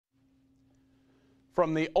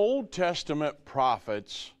From the Old Testament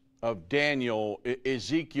prophets of Daniel,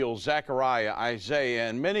 Ezekiel, Zechariah, Isaiah,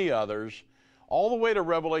 and many others, all the way to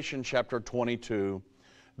Revelation chapter 22,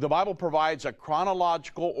 the Bible provides a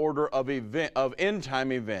chronological order of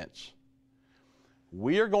end-time events.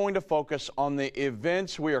 We are going to focus on the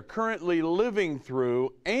events we are currently living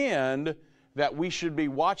through and that we should be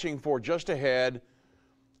watching for just ahead,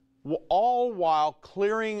 all while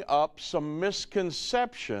clearing up some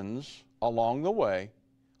misconceptions along the way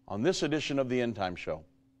on this edition of the Endtime Show.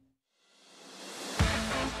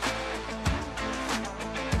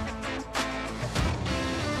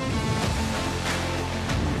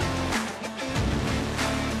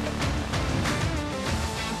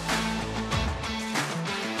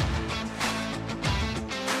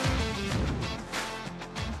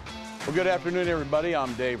 Well, good afternoon, everybody.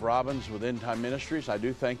 I'm Dave Robbins with Endtime Ministries. I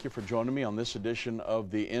do thank you for joining me on this edition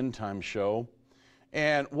of the Endtime Show.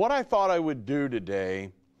 And what I thought I would do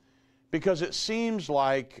today, because it seems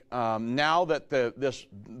like now that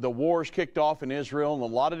the war's kicked off in Israel and a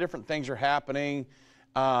lot of different things are happening,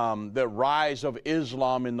 the rise of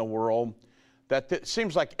Islam in the world, that it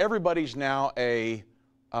seems like everybody's now a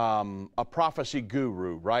prophecy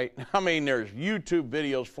guru, right? I mean, there's YouTube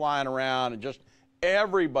videos flying around and just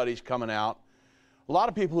everybody's coming out. A lot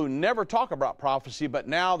of people who never talk about prophecy, but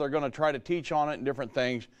now they're going to try to teach on it and different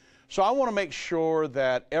things. So I want to make sure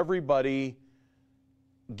that everybody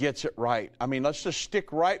gets it right. I mean, let's just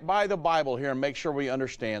stick right by the Bible here and make sure we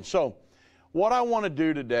understand. So what I want to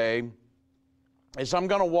do today is I'm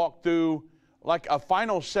going to walk through like a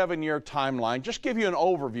final 7-year timeline, just give you an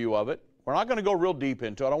overview of it. We're not going to go real deep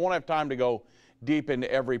into it. I won't have time to go deep into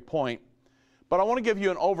every point. But I want to give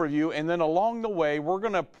you an overview, and then along the way, we're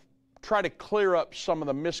going to try to clear up some of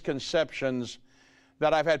the misconceptions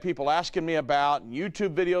that I've had people asking me about, and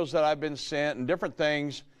YouTube videos that I've been sent, and different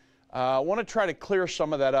things. I want to try to clear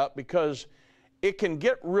some of that up because it can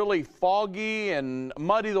get really foggy and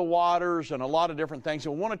muddy the waters and a lot of different things,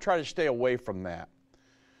 and we want to try to stay away from that.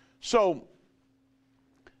 So,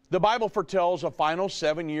 the Bible foretells a final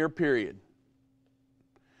 7-year period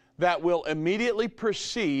that will immediately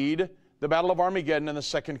precede the Battle of Armageddon and the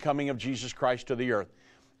second coming of Jesus Christ to the earth.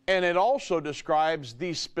 And it also describes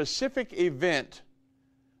the specific event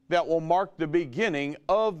that will mark the beginning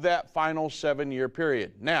of that final 7-year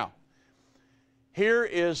period. Now, here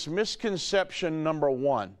is misconception number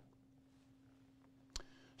 1.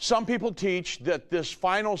 Some people teach that this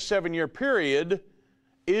final 7-year period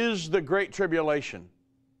is the Great Tribulation,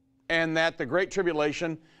 and that the Great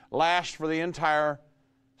Tribulation lasts for the entire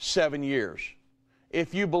 7 years.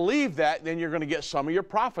 If you believe that, then you're going to get some of your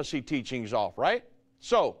prophecy teachings off, right?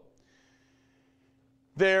 So,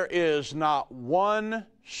 there is not one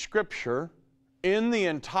scripture in the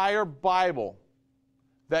entire Bible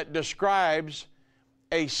that describes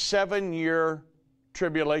a 7-year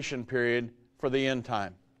tribulation period for the end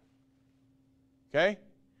time. Okay?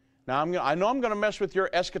 Now, I know I'm going to mess with your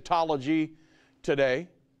eschatology today,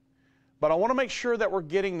 but I want to make sure that we're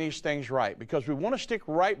getting these things right because we want to stick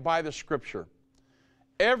right by the Scripture.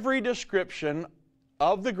 Every description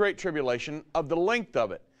of the Great Tribulation, of the length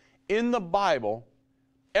of it, in the Bible,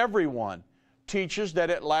 everyone teaches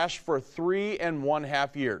that it lasts for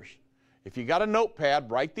 3.5 years. If you got a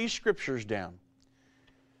notepad, write these scriptures down.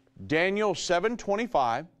 Daniel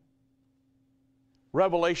 7:25,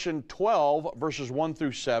 Revelation 12, verses 1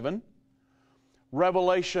 through 7,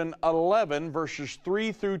 Revelation 11, verses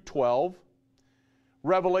 3 through 12,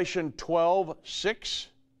 Revelation 12:6,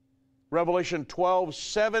 Revelation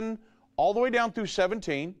 12:7, all the way down through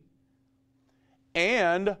 17,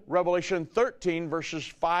 and Revelation 13, verses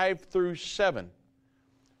 5 through 7.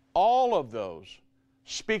 All of those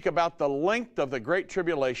speak about the length of the Great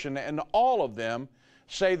Tribulation, and all of them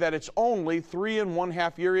say that it's only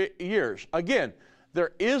 3.5 years. Again,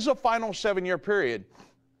 there is a final 7-year period,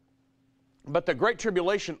 but the Great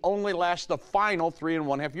Tribulation only lasts the final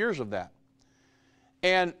 3.5 years of that.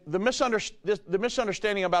 And the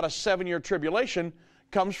misunderstanding about a 7-year tribulation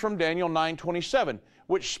comes from Daniel 9:27,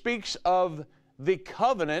 which speaks of the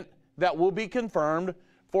covenant that will be confirmed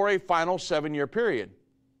for a final 7-year period.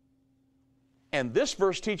 And this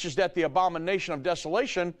verse teaches that the abomination of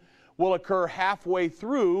desolation will occur halfway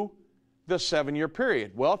through the 7-year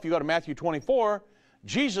period. Well, if you go to Matthew 24,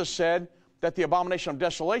 Jesus said that the abomination of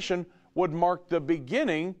desolation would mark the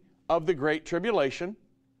beginning of the Great Tribulation.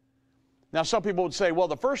 Now, some people would say, well,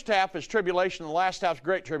 the first half is tribulation, and the last half is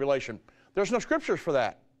great tribulation. There's no scriptures for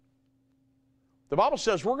that. The Bible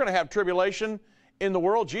says we're going to have tribulation in the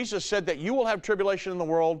world. Jesus said that you will have tribulation in the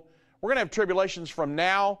world. We're going to have tribulations from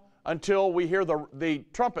now until we hear the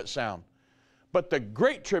trumpet sound. But the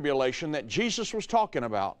great tribulation that Jesus was talking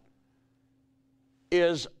about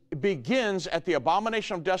begins at the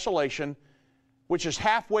abomination of desolation, which is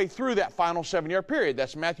halfway through that final 7-year period.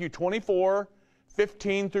 That's Matthew 24,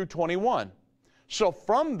 15 through 21. So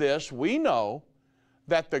from this, we know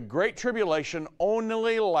that the Great Tribulation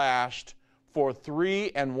only lasts for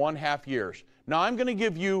 3.5 years. Now, I'm going to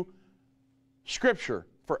give you Scripture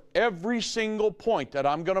for every single point that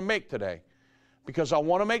I'm going to make today, because I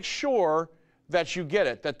want to make sure that you get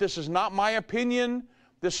it, that this is not my opinion,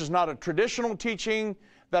 this is not a traditional teaching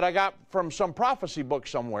that I got from some prophecy book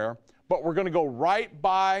somewhere, but we're going to go right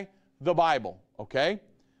by the Bible, okay?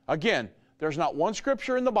 Again, there's not one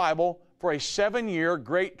Scripture in the Bible for a 7-year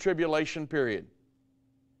Great Tribulation period.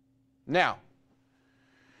 Now,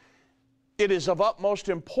 it is of utmost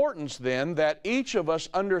importance then that each of us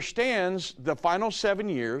understands the final 7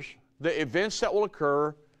 years, the events that will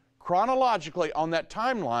occur chronologically on that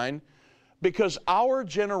timeline, because our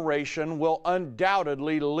generation will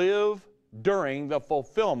undoubtedly live during the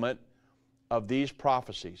fulfillment of these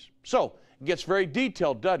prophecies. So, it gets very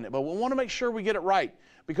detailed, doesn't it? But we want to make sure we get it right,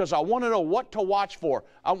 because I want to know what to watch for.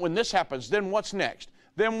 When this happens, then what's next?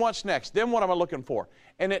 Then what's next? Then what am I looking for?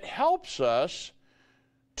 And it helps us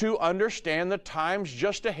to understand the times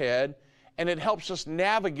just ahead, and it helps us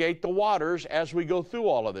navigate the waters as we go through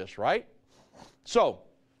all of this, right? So,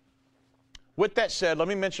 with that said, let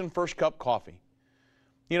me mention First Cup Coffee.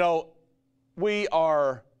 You know,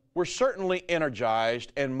 we're certainly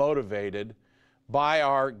energized and motivated by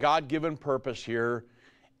our God-given purpose here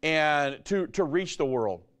and to reach the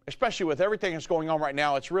world, especially with everything that's going on right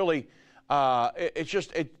now. It's really,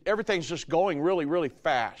 everything's just going really, really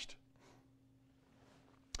fast.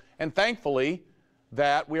 And thankfully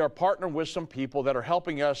that we are partnered with some people that are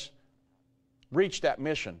helping us reach that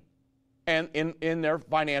mission and in their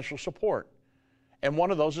financial support. And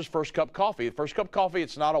one of those is First Cup Coffee. First Cup Coffee,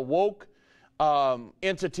 it's not a woke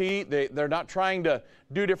entity. They're not trying to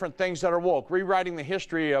do different things that are woke, rewriting the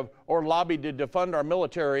history of or lobby to defund our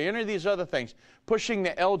military, any of these other things, pushing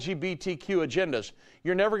the LGBTQ agendas.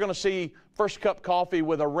 You're never going to see First Cup Coffee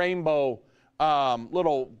with a rainbow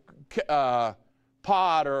little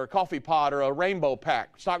pod or a coffee pod or a rainbow pack.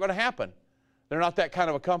 It's not going to happen. They're not that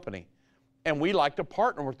kind of a company. And we like to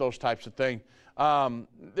partner with those types of things.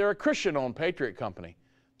 They're a Christian-owned patriot company.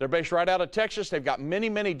 They're based right out of Texas. They've got many,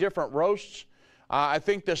 many different roasts. I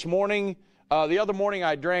think this morning, the other morning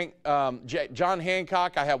I drank John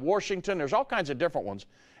Hancock. I have Washington. There's all kinds of different ones.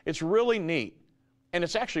 It's really neat. And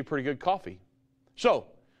it's actually pretty good coffee. So,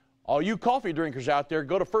 all you coffee drinkers out there,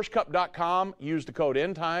 go to firstcup.com, use the code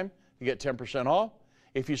Endtime to get 10% off.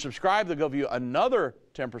 If you subscribe, they'll give you another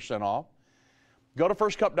 10% off. Go to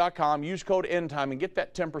firstcup.com, use code Endtime, and get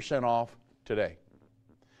that 10% off today.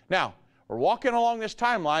 Now, we're walking along this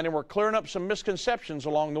timeline, and we're clearing up some misconceptions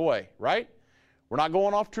along the way, right? We're not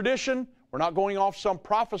going off tradition. We're not going off some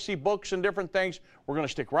prophecy books and different things. We're going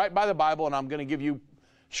to stick right by the Bible, and I'm going to give you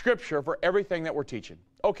Scripture for everything that we're teaching.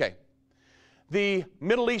 Okay. The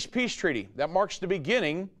Middle East Peace Treaty, that marks the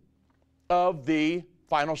beginning of the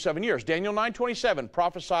final 7 years. Daniel 9:27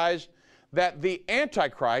 prophesies that the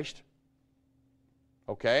Antichrist,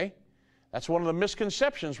 okay, that's one of the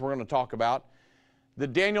misconceptions we're going to talk about. The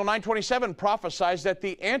Daniel 9:27 prophesies that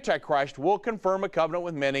the Antichrist will confirm a covenant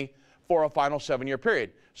with many for a final 7-year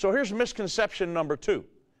period. So here's misconception number 2.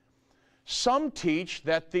 Some teach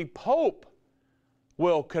that the Pope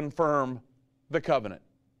will confirm the covenant.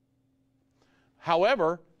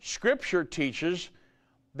 However, Scripture teaches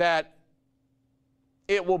that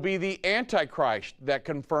it will be the Antichrist that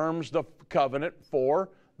confirms the covenant for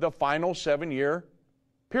the final 7-year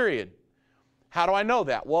period. How do I know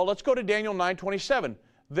that? Well, let's go to Daniel 9:27.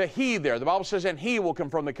 The He there, the Bible says, and He will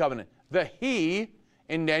confirm the covenant. The He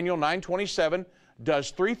in Daniel 9:27 does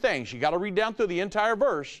 3 things. You got to read down through the entire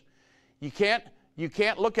verse. You can't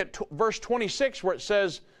look at verse 26 where it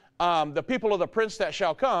says, the people of the prince that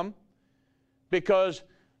shall come, because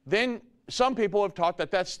then some people have taught that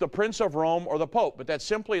that's the Prince of Rome or the Pope, but that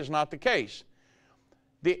simply is not the case.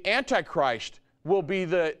 The Antichrist will be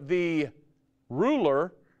the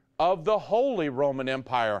ruler of the Holy Roman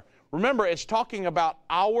Empire. Remember, it's talking about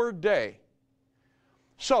our day.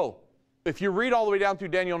 So, if you read all the way down through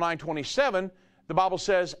Daniel 9:27, the Bible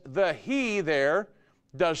says the He there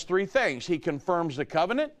does 3 things. He confirms the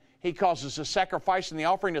covenant, He causes the sacrifice and the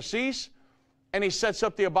offering to cease, and He sets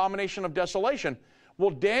up the abomination of desolation.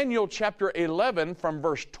 Well, Daniel chapter 11 from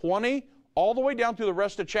verse 20 all the way down through the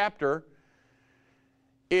rest of the chapter,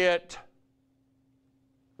 it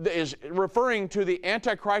is referring to the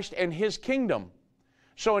Antichrist and his kingdom.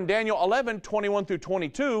 So in Daniel 11, 21 through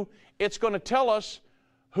 22, it's going to tell us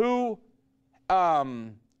who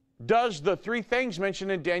does the three things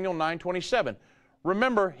mentioned in Daniel 9:27.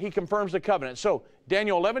 Remember, he confirms the covenant. So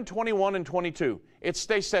Daniel 11:21 and 22, it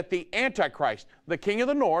states that the Antichrist, the king of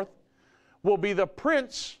the north, will be the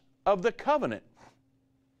prince of the covenant.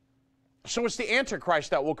 So it's the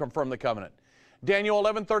Antichrist that will confirm the covenant. Daniel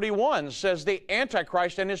 11:31 says the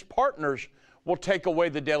Antichrist and his partners will take away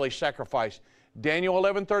the daily sacrifice. Daniel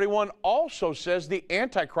 11:31 also says the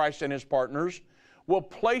Antichrist and his partners will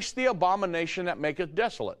place the abomination that maketh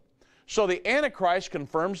desolate. So the Antichrist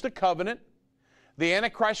confirms the covenant, the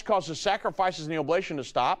Antichrist causes sacrifices and the oblation to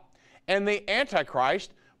stop, and the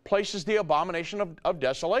Antichrist places the abomination of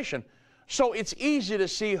desolation. So it's easy to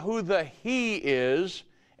see who the he is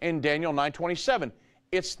in Daniel 9:27.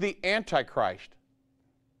 It's the Antichrist.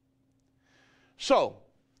 So,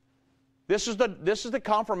 this is the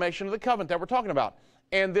confirmation of the covenant that we're talking about.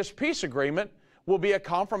 And this peace agreement will be a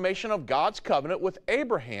confirmation of God's covenant with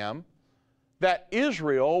Abraham that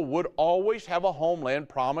Israel would always have a homeland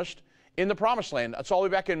promised in the promised land. That's all the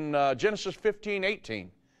way back in Genesis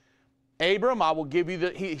 15:18. Abram, I will give you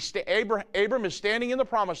Abram is standing in the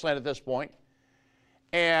promised land at this point,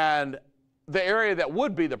 and the area that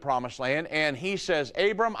would be the promised land, and he says,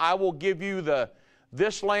 Abram, I will give you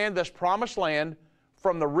this land, this promised land,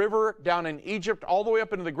 from the river down in Egypt all the way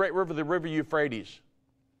up into the great river, the river Euphrates.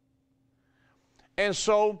 And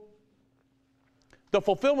so the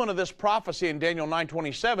fulfillment of this prophecy in Daniel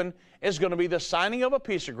 9:27 is going to be the signing of a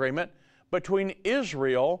peace agreement between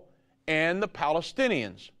Israel and the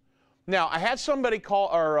Palestinians. Now, I had somebody call,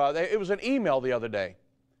 or it was an email the other day,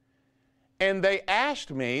 and they asked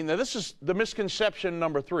me, now this is the misconception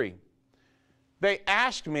number 3. They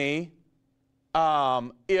asked me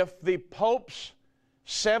if the Pope's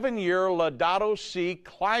 7-year Laudato Si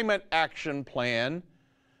climate action plan,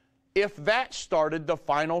 if that started the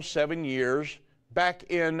final 7 years back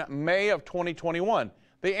in May of 2021.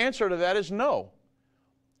 The answer to that is no.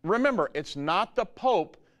 Remember, it's not the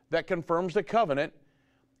Pope that confirms the covenant,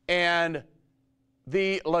 and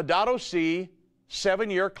the Laudato Si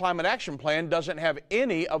 7-year climate action plan doesn't have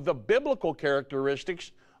any of the biblical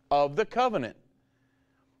characteristics of the covenant.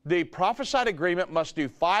 The prophesied agreement must do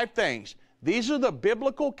 5 things. These are the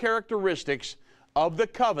biblical characteristics of the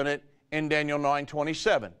covenant in Daniel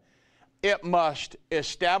 9:27. It must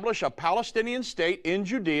establish a Palestinian state in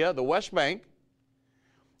Judea, the West Bank,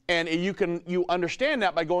 and you understand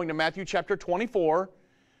that by going to Matthew chapter 24,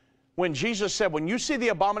 when Jesus said, when you see the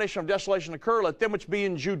abomination of desolation occur, let them which be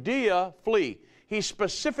in Judea flee. He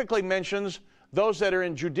specifically mentions those that are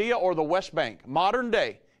in Judea or the West Bank, modern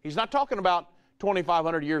day. He's not talking about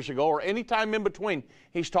 2,500 years ago or any time in between.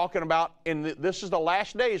 He's talking about, this is the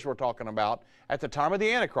last days we're talking about, at the time of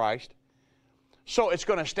the Antichrist. So it's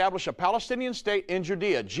going to establish a Palestinian state in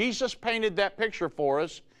Judea. Jesus painted that picture for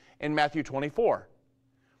us in Matthew 24.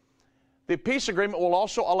 The peace agreement will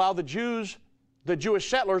also allow the Jewish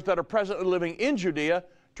settlers that are presently living in Judea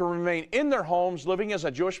to remain in their homes, living as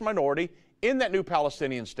a Jewish minority in that new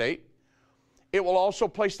Palestinian state. It will also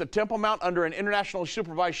place the Temple Mount under an internationally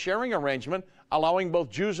supervised sharing arrangement, allowing both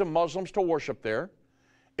Jews and Muslims to worship there.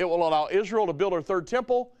 It will allow Israel to build her third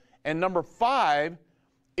temple. And number 5,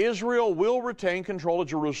 Israel will retain control of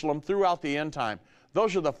Jerusalem throughout the end time.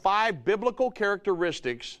 Those are the 5 biblical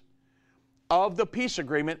characteristics of the peace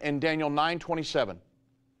agreement in Daniel 9:27.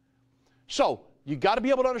 So, you got to be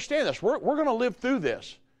able to understand this. We're going to live through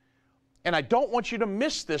this. And I don't want you to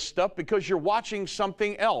miss this stuff because you're watching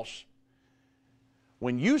something else.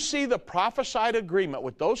 When you see the prophesied agreement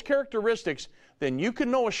with those characteristics, then you can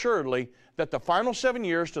know assuredly that the final 7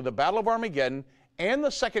 years to the Battle of Armageddon and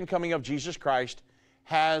the second coming of Jesus Christ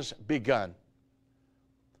has begun.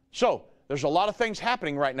 So, there's a lot of things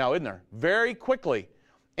happening right now, isn't there? Very quickly.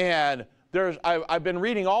 And I've been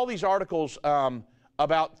reading all these articles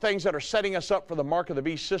about things that are setting us up for the mark of the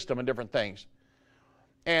beast system and different things.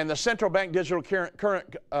 And the central bank digital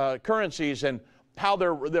currencies and how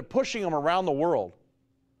they're pushing them around the world.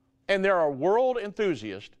 And there are world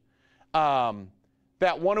enthusiasts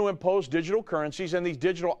that want to impose digital currencies and these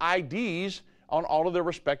digital IDs on all of their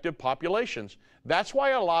respective populations. That's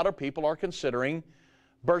why a lot of people are considering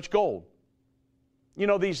Birch Gold. You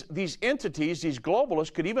know, these entities, these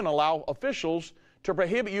globalists, could even allow officials to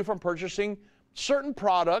prohibit you from purchasing certain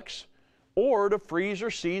products or to freeze or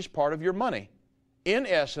seize part of your money. In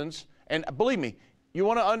essence, and believe me, you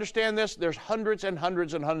want to understand this, there's hundreds and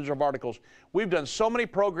hundreds and hundreds of articles. We've done so many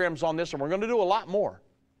programs on this, and we're going to do a lot more.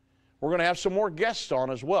 We're going to have some more guests on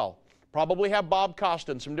as well. Probably have Bob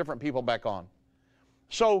Costa and some different people back on.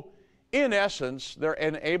 So, in essence, they're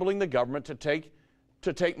enabling the government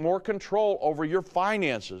to take more control over your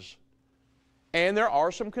finances. And there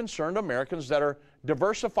are some concerned Americans that are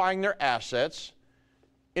diversifying their assets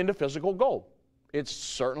into physical gold. It's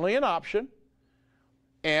certainly an option,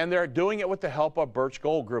 and they're doing it with the help of Birch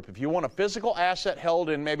Gold Group. If you want a physical asset held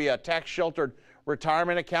in maybe a tax-sheltered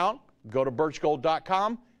retirement account, go to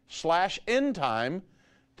birchgold.com/endtime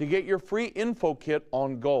to get your free info kit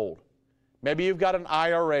on gold. Maybe you've got an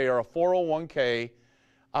IRA or a 401k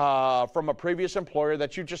from a previous employer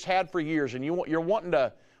that you just had for years, and you're wanting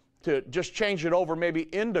to just change it over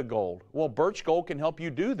maybe into gold. Well, Birch Gold can help you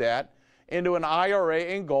do that into an IRA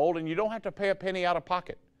in gold, and you don't have to pay a penny out of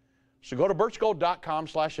pocket. So go to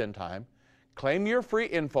birchgold.com/endtime, claim your free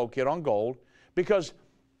info kit on gold, because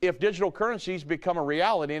if digital currencies become a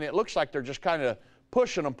reality, and it looks like they're just kind of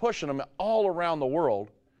pushing them all around the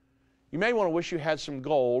world, you may want to wish you had some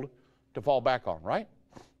gold to fall back on, right?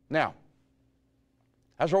 Now,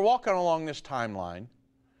 as we're walking along this timeline,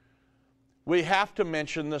 we have to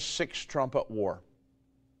mention the Sixth Trumpet War,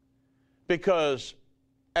 because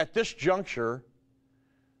at this juncture,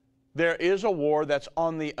 there is a war that's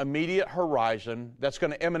on the immediate horizon that's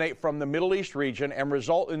going to emanate from the Middle East region and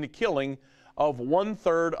result in the killing of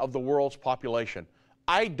 1/3 of the world's population.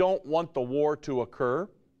 I don't want the war to occur,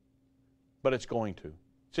 but it's going to.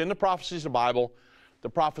 It's in the prophecies of the Bible. The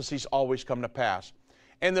prophecies always come to pass.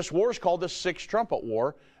 And this war is called the Sixth Trumpet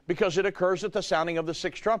War because it occurs at the sounding of the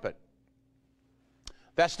sixth trumpet.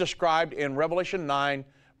 That's described in Revelation 9,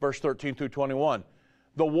 verse 13 through 21.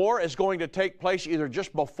 The war is going to take place either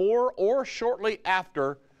just before or shortly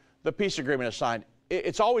after the peace agreement is signed.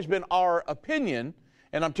 It's always been our opinion,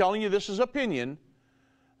 and I'm telling you this is opinion,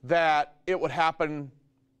 that it would happen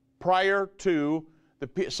prior to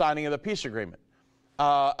the signing of the peace agreement.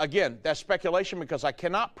 Again, that's speculation because I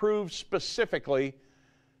cannot prove specifically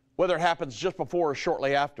whether it happens just before or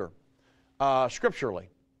shortly after, scripturally.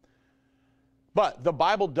 But the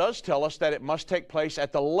Bible does tell us that it must take place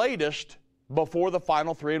at the latest before the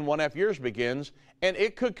final 3 1/2 years begins, and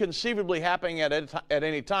it could conceivably happen at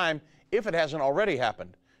any time if it hasn't already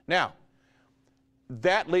happened. Now,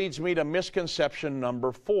 that leads me to misconception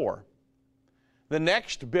number 4. The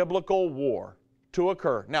next biblical war to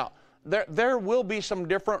occur. Now, there will be some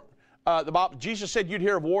different, Jesus said you'd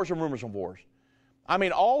hear of wars and rumors of wars. I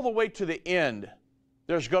mean, all the way to the end,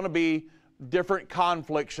 there's going to be different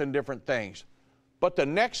conflicts and different things. But the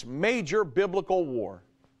next major biblical war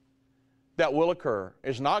that will occur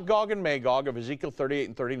is not Gog and Magog of Ezekiel 38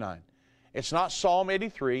 and 39. It's not Psalm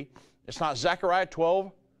 83. It's not Zechariah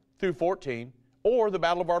 12 through 14 or the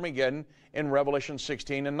Battle of Armageddon in Revelation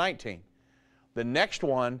 16 and 19. The next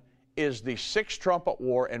one is the Sixth Trumpet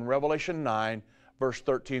War in Revelation 9, verse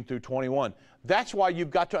 13 through 21. That's why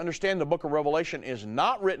you've got to understand the book of Revelation is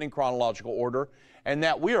not written in chronological order, and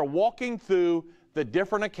that we are walking through the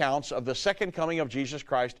different accounts of the second coming of Jesus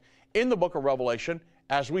Christ in the book of Revelation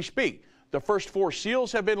as we speak. The first 4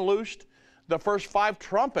 seals have been loosed. The first 5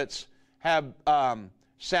 trumpets have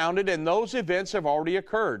sounded, and those events have already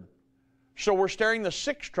occurred. So we're staring the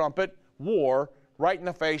Sixth Trumpet War right in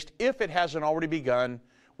the face, if it hasn't already begun,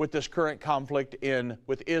 with this current conflict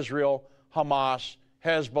with Israel, Hamas,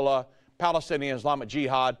 Hezbollah, Palestinian Islamic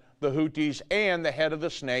Jihad, the Houthis, and the head of the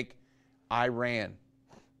snake, Iran.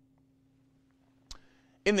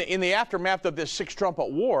 In the aftermath of this Sixth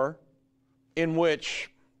Trumpet War, in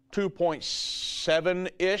which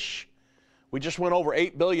 2.7-ish, we just went over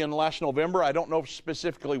 8 billion last November. I don't know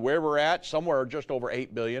specifically where we're at, somewhere just over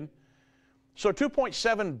 8 billion. So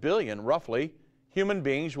 2.7 billion, roughly, human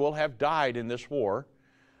beings will have died in this war.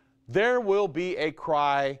 There will be a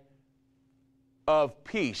cry of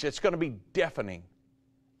peace. It's going to be deafening.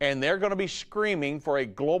 And they're going to be screaming for a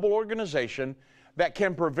global organization that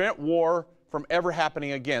can prevent war from ever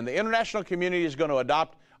happening again. The international community is going to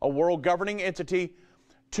adopt a world governing entity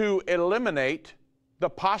to eliminate the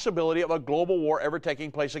possibility of a global war ever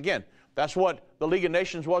taking place again. That's what the League of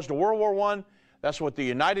Nations was to World War I. That's what the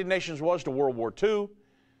United Nations was to World War II.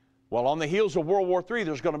 Well, on the heels of World War III,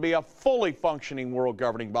 there's going to be a fully functioning world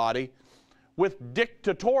governing body with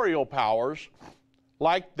dictatorial powers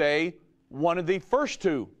like they wanted the first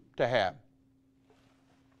two to have.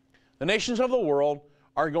 The nations of the world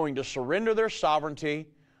are going to surrender their sovereignty,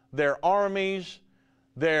 their armies,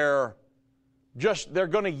 they're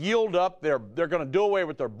going to yield up, they're going to do away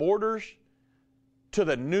with their borders to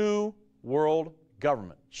the new world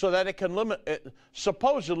government so that it can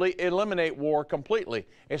supposedly eliminate war completely.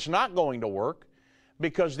 It's not going to work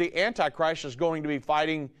because the Antichrist is going to be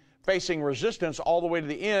facing resistance all the way to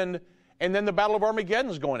the end, and then the Battle of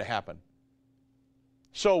Armageddon is going to happen.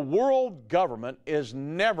 So world government is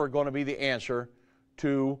never going to be the answer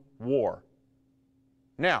to war.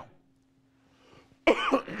 Now,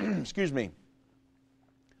 excuse me,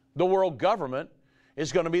 The world government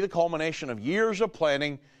is going to be the culmination of years of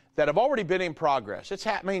planning that have already been in progress. It's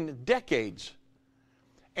happening decades.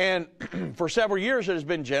 And for several years, it has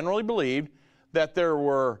been generally believed that there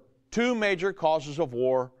were two major causes of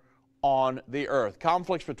war on the earth: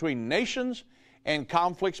 conflicts between nations and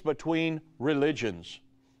conflicts between religions.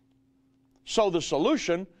 So the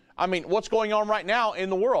solution, what's going on right now in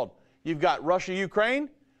the world? You've got Russia-Ukraine.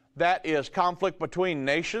 That is conflict between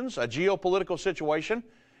nations, a geopolitical situation.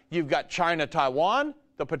 You've got China-Taiwan,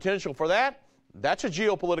 the potential for that. That's a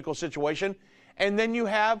geopolitical situation. And then you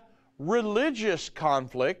have religious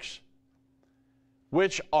conflicts,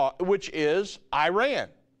 which is Iran,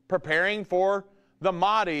 preparing for the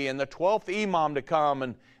Mahdi and the 12th Imam to come.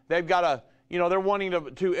 And they've got they're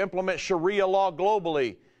wanting to implement Sharia law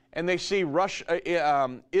globally. And they see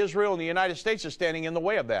Israel and the United States as standing in the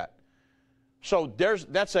way of that. So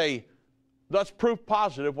that's proof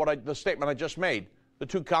positive the statement I just made. The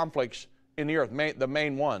two conflicts in the earth, the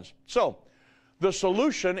main ones. So the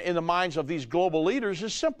solution in the minds of these global leaders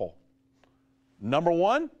is simple. Number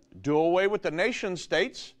one, do away with the nation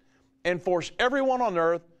states and force everyone on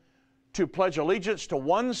earth to pledge allegiance to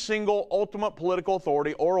one single ultimate political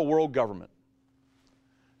authority or a world government.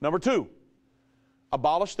 Number two,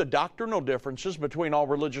 abolish the doctrinal differences between all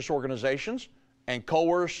religious organizations and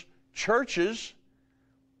coerce churches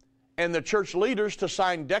and the church leaders to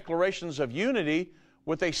sign declarations of unity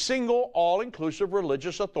with a single all-inclusive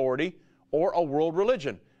religious authority or a world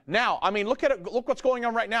religion. Now, look what's going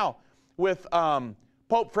on right now with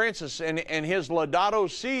Pope Francis and his Laudato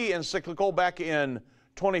Si encyclical back in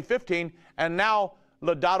 2015, and now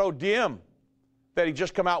Laudato Deum that he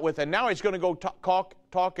just come out with, and now he's going to go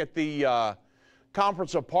talk at the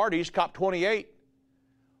Conference of Parties, COP28,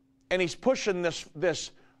 and he's pushing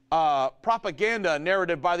this propaganda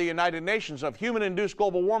narrative by the United Nations of human-induced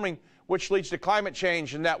global warming, which leads to climate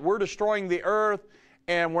change, and that we're destroying the earth,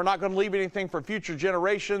 and we're not going to leave anything for future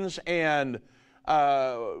generations, and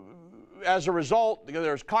as a result,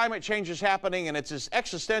 there's climate changes happening, and it's this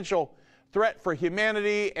existential threat for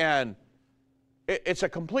humanity, and it's a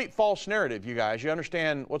complete false narrative, you guys. You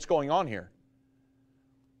understand what's going on here?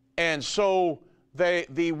 And so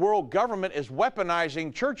the world government is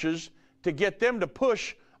weaponizing churches to get them to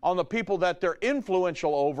push on the people that they're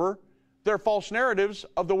influential over their false narratives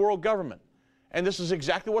of the world government. And this is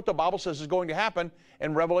exactly what the Bible says is going to happen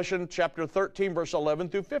in Revelation chapter 13, verse 11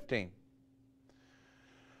 through 15.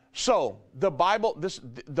 So the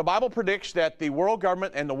Bible predicts that the world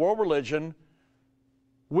government and the world religion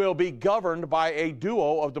will be governed by a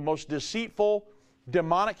duo of the most deceitful,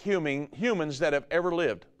 demonic humans that have ever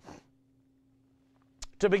lived.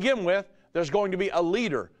 To begin with, there's going to be a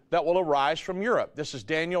leader that will arise from Europe. This is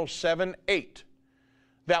Daniel 7:8.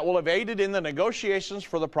 That will have aided in the negotiations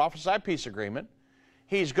for the prophesied peace agreement.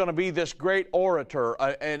 He's going to be this great orator,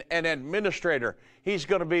 an administrator. He's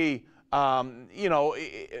going to be,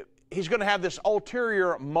 he's going to have this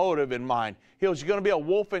ulterior motive in mind. He's going to be a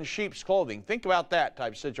wolf in sheep's clothing. Think about that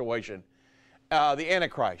type of situation, the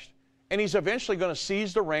Antichrist. And he's eventually going to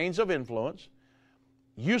seize the reins of influence,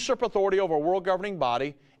 usurp authority over a world governing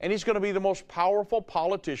body, and he's going to be the most powerful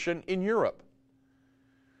politician in Europe.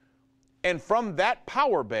 And from that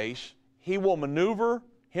power base, he will maneuver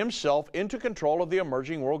himself into control of the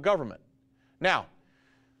emerging world government. Now,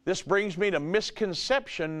 this brings me to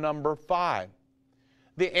misconception number 5.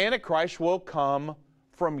 The Antichrist will come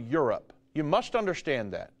from Europe. You must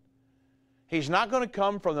understand that. He's not going to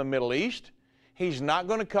come from the Middle East. He's not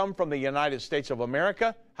going to come from the United States of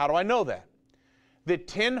America. How do I know that? The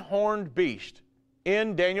 10-horned beast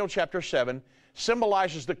in Daniel chapter 7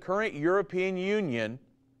 symbolizes the current European Union.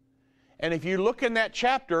 And if you look in that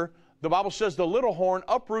chapter, the Bible says the little horn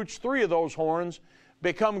uproots 3 of those horns,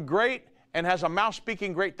 become great, and has a mouth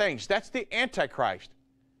speaking great things. That's the Antichrist.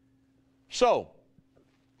 So,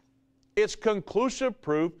 it's conclusive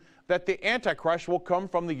proof that the Antichrist will come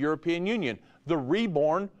from the European Union, the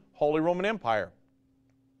reborn Holy Roman Empire.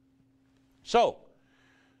 So,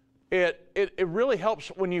 it really helps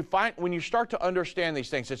when you start to understand these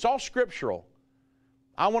things. It's all scriptural.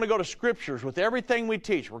 I want to go to scriptures with everything we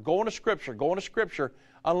teach. We're going to scripture,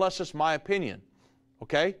 unless it's my opinion.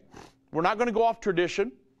 Okay? We're not going to go off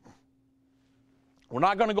tradition. We're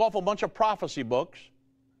not going to go off a bunch of prophecy books.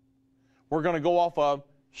 We're going to go off of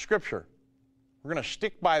scripture. We're going to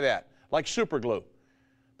stick by that like super glue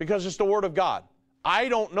because it's the Word of God. I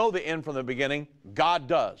don't know the end from the beginning. God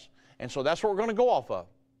does. And so that's what we're going to go off of.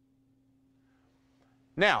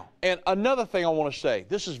 Now, and another thing I want to say,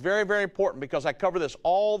 this is very, very important because I cover this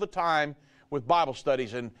all the time with Bible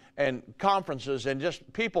studies and conferences and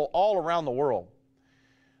just people all around the world.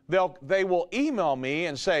 they will email me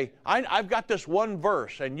and say, I've got this one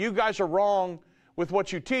verse, and you guys are wrong with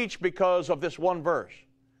what you teach because of this one verse.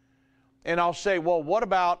 And I'll say, well, what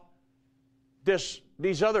about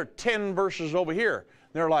these other 10 verses over here?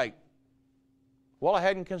 And they're like, well, I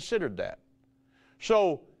hadn't considered that.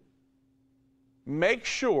 So make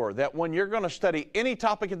sure that when you're going to study any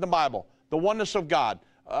topic in the Bible, the oneness of God,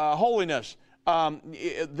 holiness,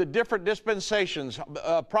 the different dispensations,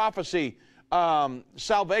 prophecy,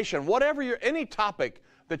 salvation, whatever any topic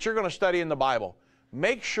that you're going to study in the Bible,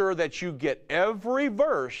 make sure that you get every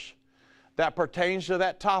verse that pertains to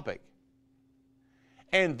that topic.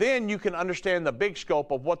 And then you can understand the big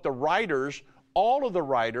scope of what the writers, all of the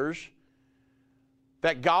writers,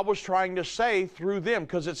 that God was trying to say through them,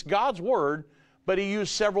 because it's God's Word, but He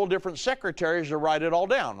used several different secretaries to write it all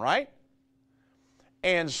down, right?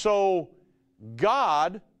 And so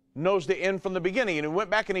God knows the end from the beginning. And He went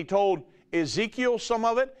back and He told Ezekiel some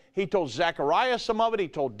of it. He told Zechariah some of it. He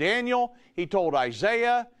told Daniel. He told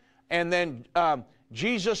Isaiah. And then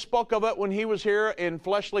Jesus spoke of it when He was here in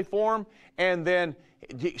fleshly form. And then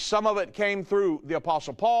some of it came through the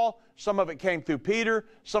Apostle Paul. Some of it came through Peter.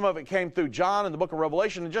 Some of it came through John in the book of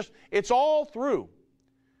Revelation. And it's all through.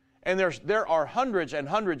 And there are hundreds and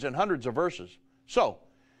hundreds and hundreds of verses. So,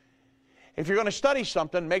 if you're going to study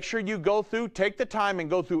something, make sure you go through, take the time and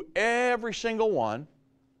go through every single one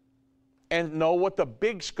and know what the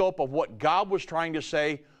big scope of what God was trying to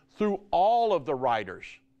say through all of the writers.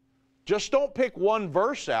 Just don't pick one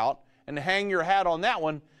verse out and hang your hat on that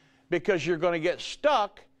one, because you're going to get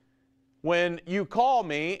stuck when you call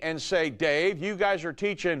me and say, Dave, you guys are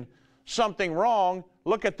teaching something wrong.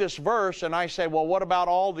 Look at this verse. And I say, well, what about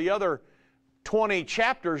all the other 20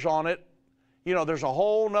 chapters on it? You know, there's a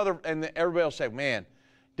whole nother, and everybody will say, man,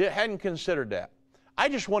 hadn't considered that. I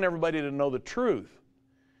just want everybody to know the truth.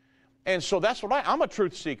 And so that's what I'm a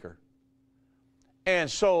truth seeker. And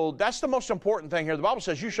so that's the most important thing here. The Bible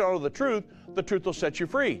says you shall know the truth will set you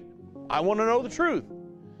free. I want to know the truth.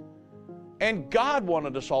 And God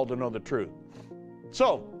wanted us all to know the truth.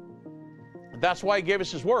 So that's why He gave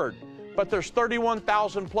us His Word. But there's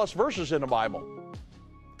 31,000 plus verses in the Bible.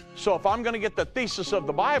 So if I'm going to get the thesis of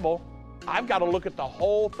the Bible, I've got to look at the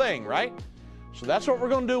whole thing, right? So that's what we're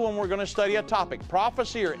going to do when we're going to study a topic,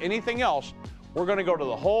 prophecy or anything else. We're going to go to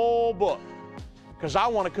the whole book, because I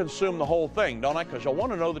want to consume the whole thing, don't I? Because I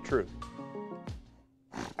want to know the truth.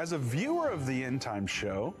 As a viewer of the Endtime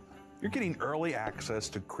Show, you're getting early access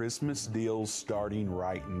to Christmas deals starting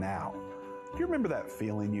right now. Do you remember that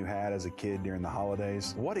feeling you had as a kid during the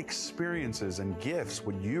holidays? What experiences and gifts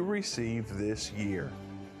would you receive this year?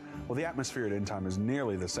 Well, the atmosphere at Endtime is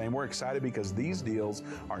nearly the same. We're excited because these deals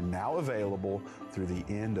are now available through the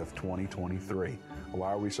end of 2023. Why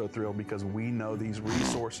are we so thrilled? Because we know these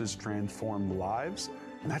resources transform lives,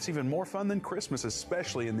 and that's even more fun than Christmas,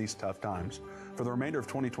 especially in these tough times. For the remainder of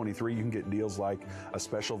 2023, you can get deals like a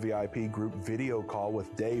special VIP group video call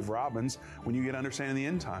with Dave Robbins when you get Understanding the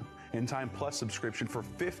End Time. End Time Plus subscription for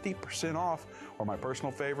 50% off, or my personal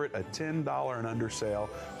favorite, a $10 and under sale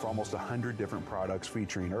for almost 100 different products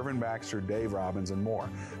featuring Irvin Baxter, Dave Robbins, and more.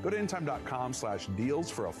 Go to endtime.com/deals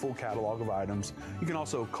for a full catalog of items. You can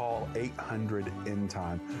also call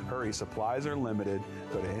 800-END-TIME. Hurry, supplies are limited.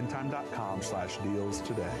 Go to endtime.com/deals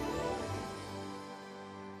today.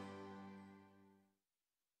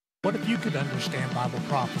 What if you could understand Bible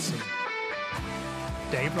prophecy?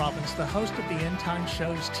 Dave Robbins, the host of the Endtime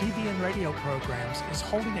Show's TV and radio programs, is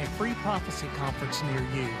holding a free prophecy conference near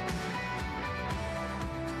you.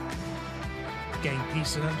 Gain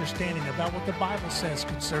peace and understanding about what the Bible says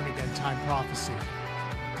concerning end-time prophecy.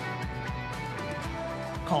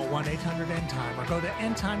 Call 1-800-END-TIME or go to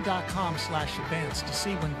endtime.com/events to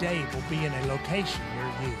see when Dave will be in a location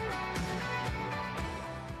near you.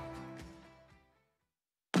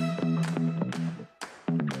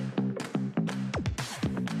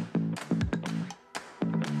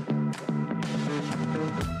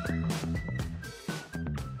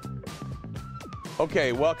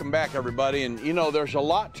 Okay, welcome back, everybody. And you know, there's a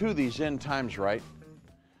lot to these end times, right?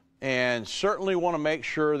 And certainly want to make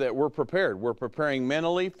sure that we're prepared. We're preparing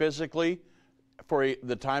mentally, physically for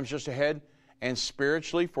the times just ahead, and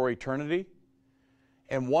spiritually for eternity.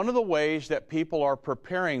 And one of the ways that people are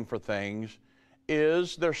preparing for things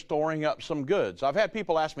is they're storing up some goods. I've had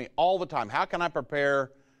people ask me all the time, how can I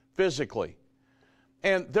prepare physically?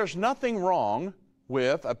 And there's nothing wrong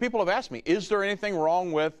with, people have asked me, is there anything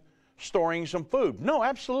wrong with storing some food? No,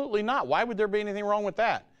 absolutely not. Why would there be anything wrong with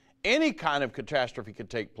that? Any kind of catastrophe could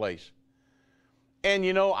take place. And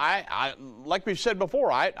you know, I like we've said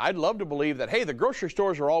before, I'd love to believe that, hey, the grocery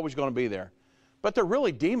stores are always going to be there. But they're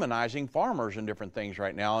really demonizing farmers and different things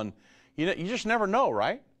right now, and you just never know,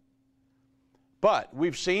 right? But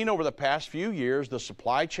we've seen over the past few years the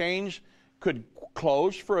supply chains could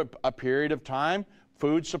close for a period of time.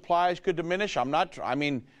 Food supplies could diminish.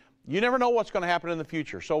 You never know what's going to happen in the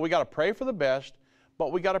future. So we got to pray for the best,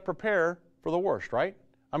 but we got to prepare for the worst, right?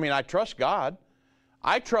 I trust God.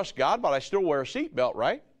 I trust God, but I still wear a seatbelt,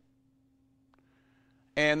 right?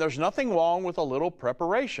 And there's nothing wrong with a little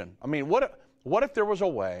preparation. What if there was a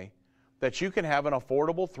way that you can have an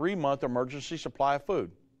affordable 3-month emergency supply of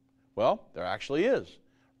food? Well, there actually is.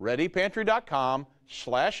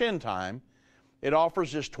 ReadyPantry.com/endtime. It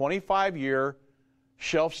offers this 25-year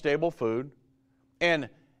shelf-stable food. And,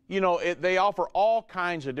 they offer all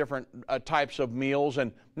kinds of different types of meals,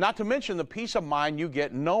 and not to mention the peace of mind you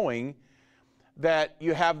get knowing that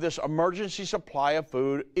you have this emergency supply of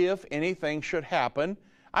food if anything should happen.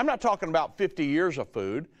 I'm not talking about 50 years of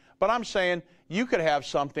food, but I'm saying you could have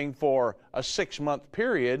something for a 6-month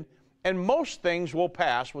period, and most things will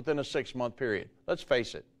pass within a 6-month period. Let's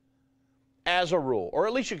face it, as a rule, or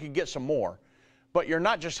at least you could get some more, but you're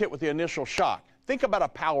not just hit with the initial shock. Think about a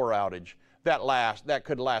power outage that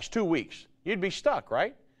could last 2 weeks. You'd be stuck,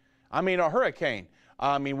 right? A hurricane.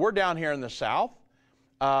 We're down here in the South.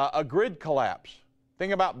 A grid collapse.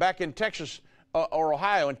 Think about back in Texas or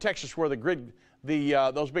Ohio and Texas where the grid,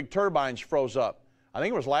 those big turbines froze up. I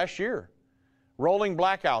think it was last year. Rolling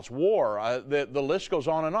blackouts, war, the list goes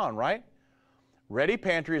on and on, right? Ready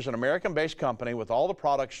Pantry is an American-based company with all the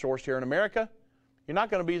products sourced here in America. You're not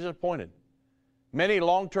going to be disappointed. Many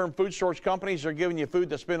long-term food storage companies are giving you food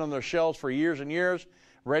that's been on their shelves for years and years.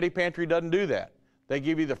 Ready Pantry doesn't do that. They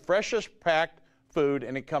give you the freshest packed food,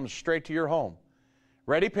 and it comes straight to your home.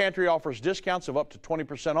 Ready Pantry offers discounts of up to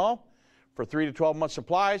 20% off for 3 to 12-month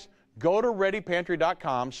supplies. Go to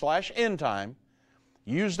ReadyPantry.com/endtime.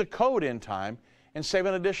 Use the code endtime and save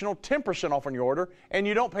an additional 10% off on your order, and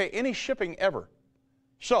you don't pay any shipping ever.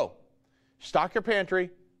 So, stock your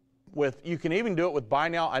pantry you can even do it with buy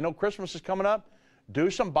now. I know Christmas is coming up. Do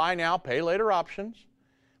some buy now, pay later options,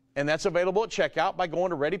 and that's available at checkout by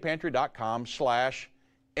going to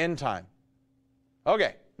ReadyPantry.com/endtime.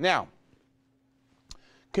 Okay, now,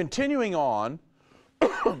 continuing on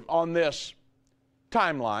this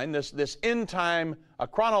timeline, this end time, a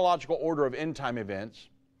chronological order of end time events,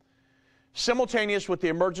 simultaneous with the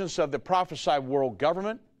emergence of the prophesied world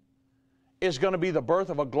government is going to be the birth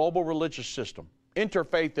of a global religious system.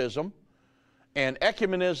 Interfaithism and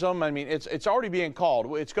ecumenism, it's already being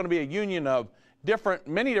called. It's going to be a union of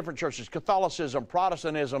many different churches, Catholicism,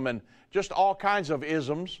 Protestantism, and just all kinds of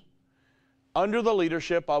isms under the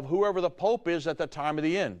leadership of whoever the Pope is at the time of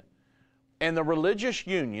the end. And the religious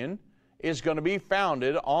union is going to be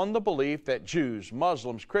founded on the belief that Jews,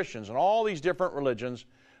 Muslims, Christians, and all these different religions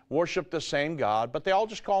worship the same God, but they all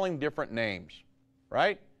just call him different names,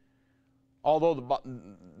 right? Although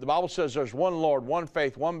the Bible says there's one Lord, one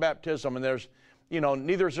faith, one baptism, and there's,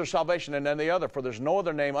 neither is there salvation in any other, for there's no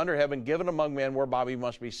other name under heaven given among men whereby we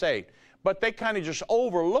must be saved. But they kind of just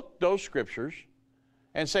overlook those scriptures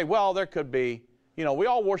and say, well, there could be, we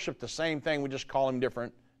all worship the same thing, we just call them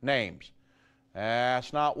different names.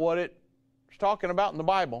 That's not what it's talking about in the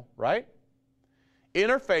Bible, right?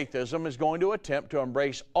 Interfaithism is going to attempt to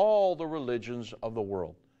embrace all the religions of the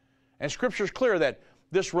world. And Scripture is clear that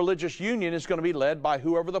this religious union is going to be led by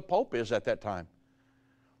whoever the Pope is at that time.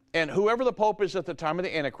 And whoever the Pope is at the time of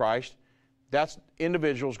the Antichrist, that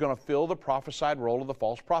individual is going to fill the prophesied role of the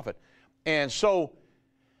false prophet. And so,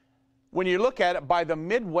 when you look at it, by the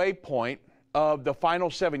midway point of the final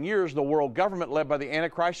 7 years, the world government led by the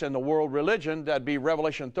Antichrist and the world religion, that'd be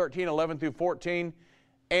Revelation 13, 11 through 14,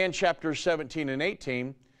 and chapters 17 and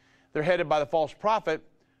 18, they're headed by the false prophet.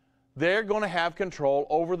 They're going to have control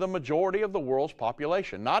over the majority of the world's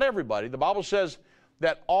population. Not everybody. The Bible says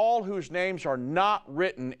that all whose names are not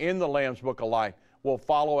written in the Lamb's Book of Life will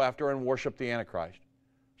follow after and worship the Antichrist.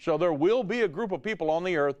 So there will be a group of people on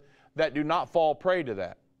the earth that do not fall prey to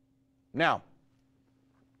that. Now,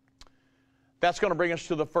 that's going to bring us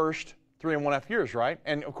to the first 3.5 years, right?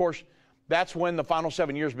 And of course, that's when the final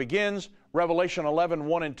 7 years begins. Revelation 11,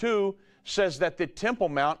 1 and 2 says that the Temple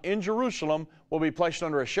Mount in Jerusalem will be placed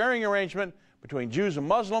under a sharing arrangement between Jews and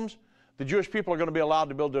Muslims. The Jewish people are going to be allowed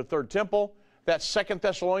to build their third temple. That's 2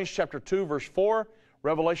 Thessalonians chapter 2, verse 4.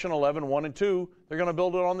 Revelation 11, 1 and 2, they're going to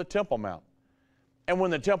build it on the Temple Mount. And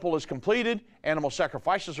when the temple is completed, animal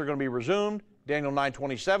sacrifices are going to be resumed, Daniel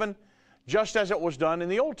 9:27, just as it was done in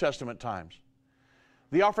the Old Testament times.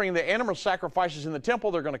 The offering of the animal sacrifices in the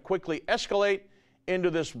temple, they're going to quickly escalate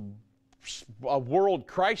into this world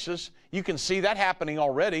crisis. You can see that happening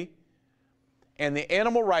already. And the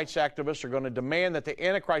animal rights activists are going to demand that the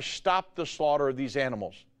Antichrist stop the slaughter of these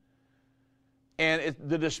animals. And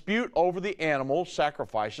the dispute over the animal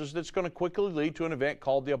sacrifices, that's going to quickly lead to an event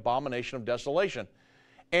called the Abomination of Desolation.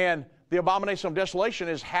 And the Abomination of Desolation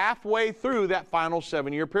is halfway through that final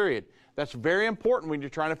 7-year period. That's very important when you're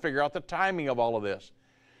trying to figure out the timing of all of this.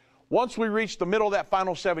 Once we reach the middle of that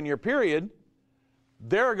final 7-year period,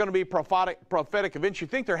 there are going to be prophetic events. You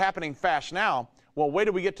think they're happening fast now. Well, wait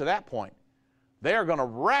till we get to that point. They are going to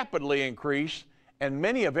rapidly increase, and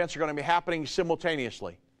many events are going to be happening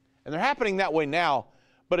simultaneously. And they're happening that way now,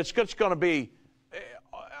 but it's going to be,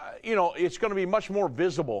 it's going to be much more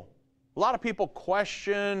visible. A lot of people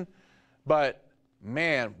question, but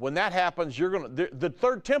man, when that happens, the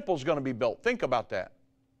third temple is going to be built. Think about that.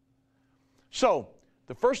 So,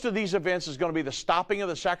 the first of these events is going to be the stopping of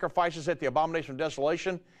the sacrifices at the Abomination of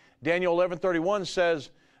Desolation. Daniel 11:31 says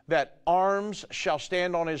that arms shall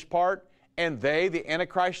stand on his part, and they, the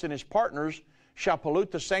Antichrist and his partners, shall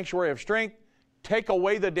pollute the sanctuary of strength, take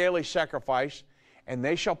away the daily sacrifice, and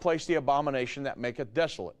they shall place the abomination that maketh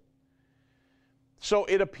desolate. So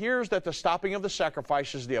it appears that the stopping of the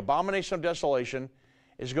sacrifices, the Abomination of Desolation,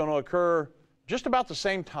 is going to occur just about the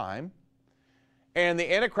same time. And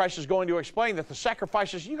the Antichrist is going to explain that the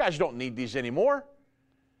sacrifices, you guys don't need these anymore,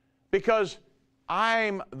 because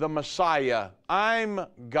I'm the Messiah, I'm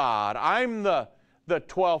God, I'm the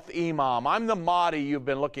 12th Imam, I'm the Mahdi you've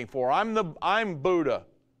been looking for, I'm Buddha.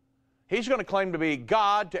 He's going to claim to be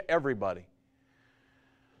God to everybody.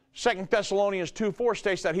 2 Thessalonians 2:4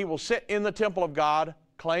 states that he will sit in the temple of God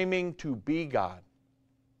claiming to be God.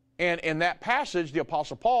 And in that passage, the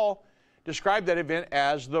Apostle Paul described that event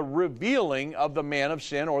as the revealing of the man of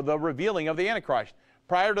sin, or the revealing of the Antichrist.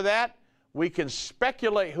 Prior to that, we can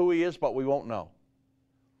speculate who he is, but we won't know.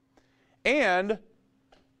 And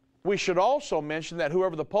we should also mention that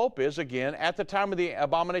whoever the Pope is, again, at the time of the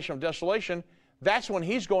Abomination of Desolation, that's when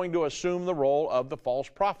he's going to assume the role of the false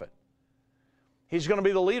prophet. He's going to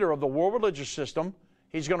be the leader of the world religious system.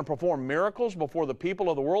 He's going to perform miracles before the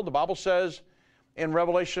people of the world. The Bible says in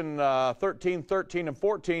Revelation 13 and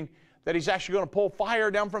 14, that he's actually going to pull fire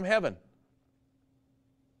down from heaven.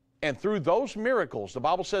 And through those miracles, the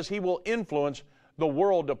Bible says he will influence the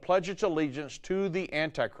world to pledge its allegiance to the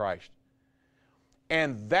Antichrist.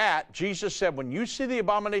 And that, Jesus said, when you see the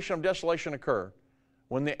Abomination of Desolation occur,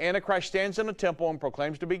 when the Antichrist stands in a temple and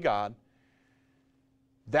proclaims to be God,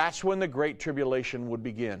 that's when the Great Tribulation would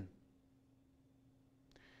begin.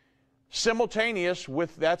 Simultaneous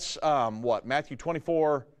with, that's Matthew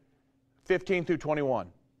 24, 15 through 21.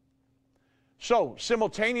 So,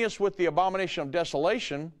 simultaneous with the Abomination of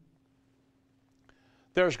Desolation,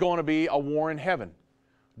 there's going to be a war in heaven.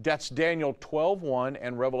 That's Daniel 12:1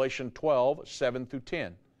 and Revelation 12:7 through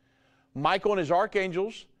 10. Michael and his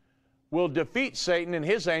archangels will defeat Satan and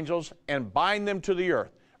his angels and bind them to the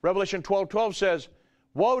earth. Revelation 12:12 says,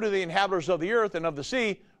 woe to the inhabitants of the earth and of the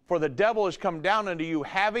sea, for the devil is come down unto you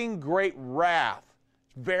having great wrath.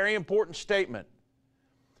 Very important statement,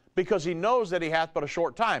 because he knows that he hath but a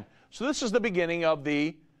short time. So this is the beginning of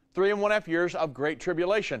the 3.5 years of Great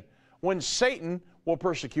Tribulation, when Satan will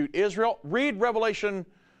persecute Israel. Read Revelation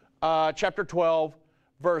chapter 12,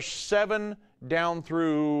 verse 7 down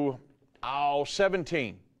through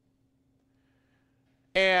 17.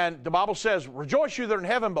 And the Bible says, rejoice you that are in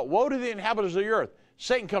heaven, but woe to the inhabitants of the earth.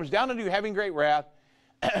 Satan comes down unto you having great wrath,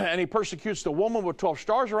 and he persecutes the woman with 12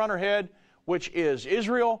 stars around her head, which is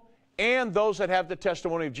Israel, and those that have the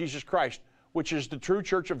testimony of Jesus Christ, which is the true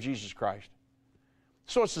church of Jesus Christ.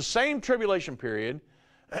 So it's the same tribulation period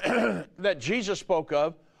that Jesus spoke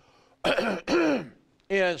of.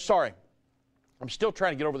 Sorry, I'm still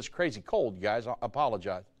trying to get over this crazy cold, you guys. I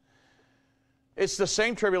apologize. It's the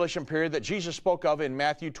same tribulation period that Jesus spoke of in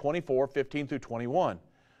Matthew 24, 15 through 21.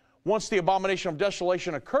 Once the Abomination of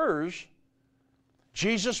Desolation occurs,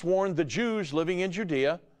 Jesus warned the Jews living in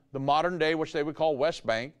Judea, the modern day, which they would call West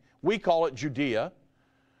Bank. We call it Judea.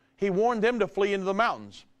 He warned them to flee into the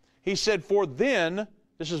mountains. He said, for then,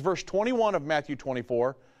 this is verse 21 of Matthew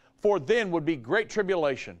 24, for then would be great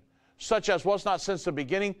tribulation, such as was not since the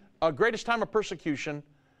beginning, a greatest time of persecution,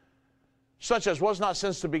 such as was not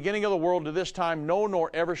since the beginning of the world to this time, no,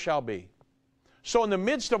 nor ever shall be. So in the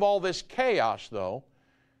midst of all this chaos, though,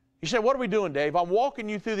 you say, what are we doing, Dave? I'm walking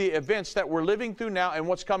you through the events that we're living through now and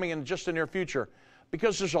what's coming in just the near future,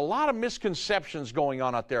 because there's a lot of misconceptions going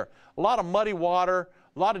on out there, a lot of muddy water,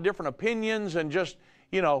 a lot of different opinions, and just,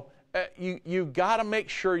 you got to make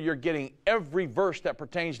sure you're getting every verse that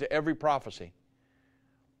pertains to every prophecy.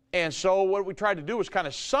 And so what we tried to do was kind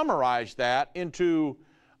of summarize that into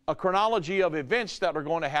a chronology of events that are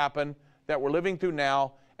going to happen that we're living through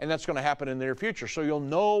now, and that's going to happen in the near future. So you'll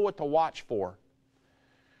know what to watch for.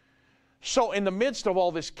 So in the midst of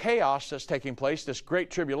all this chaos that's taking place, this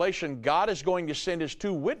great tribulation, God is going to send his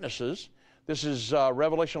two witnesses. This is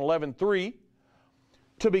Revelation 11:3,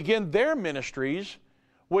 to begin their ministries,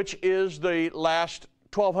 which is the last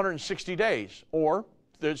 1,260 days, or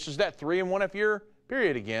this is that 3.5 year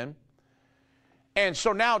period again. And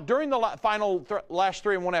so now during the last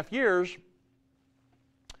 3.5 years,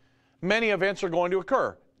 many events are going to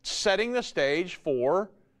occur, setting the stage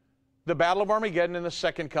for the Battle of Armageddon and the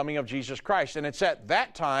second coming of Jesus Christ. And it's at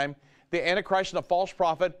that time the Antichrist and the false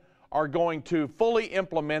prophet are going to fully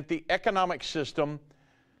implement the economic system,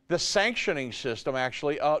 the sanctioning system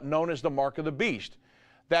actually, known as the mark of the beast.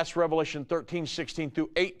 That's Revelation 13:16 through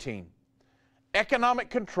 18. Economic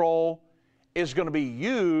control is going to be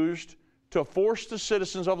used to force the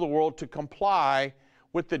citizens of the world to comply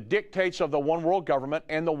with the dictates of the one world government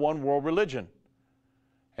and the one world religion.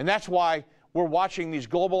 And that's why we're watching these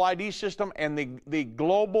global ID system and the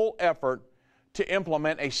global effort to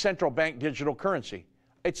implement a central bank digital currency.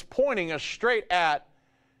 It's pointing us straight at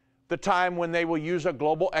the time when they will use a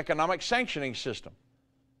global economic sanctioning system.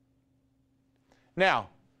 Now,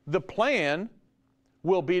 the plan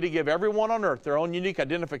will be to give everyone on earth their own unique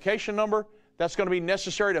identification number that's going to be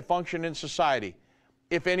necessary to function in society.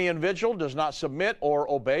 If any individual does not submit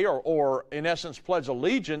or obey or in essence pledge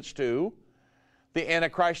allegiance to the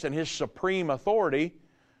Antichrist and his supreme authority,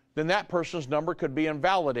 then that person's number could be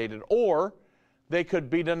invalidated, or they could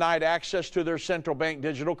be denied access to their central bank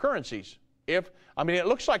digital currencies. It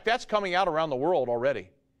looks like that's coming out around the world already.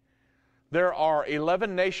 There are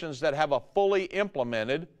 11 nations that have a fully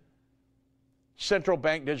implemented central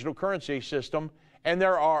bank digital currency system, and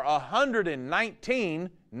there are 119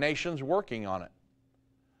 nations working on it.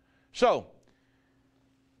 So,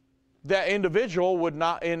 that individual would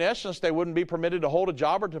not, in essence, they wouldn't be permitted to hold a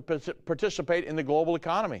job or to participate in the global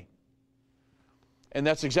economy. And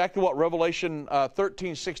that's exactly what Revelation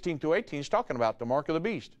 13:16 through 18 is talking about, the mark of the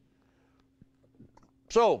beast.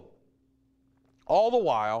 So, all the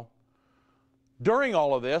while, during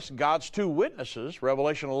all of this, God's two witnesses,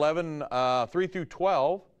 Revelation 11:3 through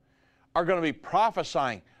 12, are going to be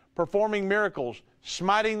prophesying, performing miracles,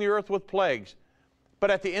 smiting the earth with plagues. But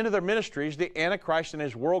at the end of their ministries, the Antichrist and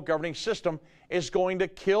his world governing system is going to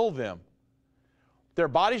kill them. Their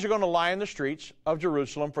bodies are going to lie in the streets of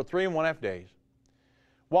Jerusalem for 3.5 days,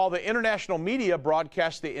 while the international media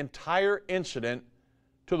broadcasts the entire incident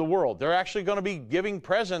to the world. They're actually going to be giving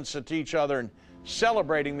presents to each other and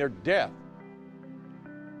celebrating their death.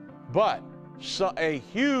 But a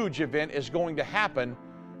huge event is going to happen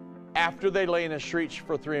after they lay in the streets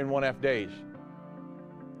for 3.5 days.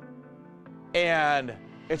 And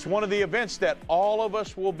it's one of the events that all of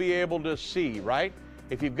us will be able to see, right?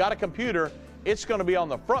 If you've got a computer, it's going to be on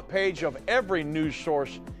the front page of every news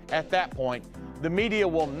source at that point. The media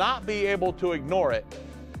will not be able to ignore it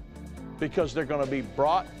because they're going to be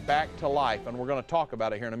brought back to life. And we're going to talk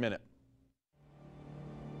about it here in a minute.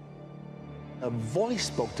 A voice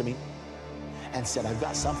spoke to me and said, "I've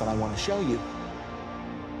got something I want to show you."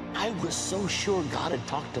 I was so sure God had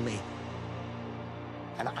talked to me.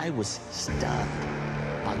 And I was stunned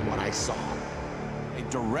by what I saw. A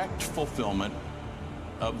direct fulfillment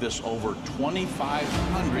of this over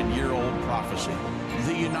 2,500-year-old prophecy.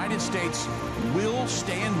 The United States will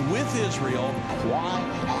stand with Israel. Why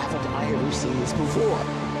haven't I ever seen this before?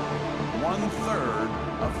 1/3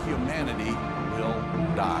 of humanity will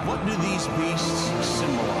die. What do these beasts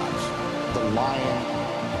symbolize? The lion,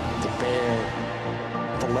 the bear,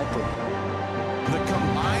 the leopard. The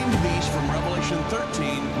combined beast from Revelation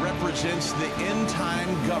 13 represents the end-time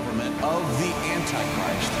government of the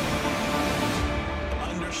Antichrist.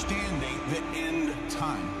 Understanding the end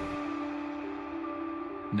time.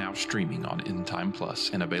 Now streaming on Endtime Plus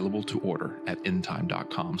and available to order at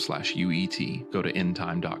endtime.com/UET. Go to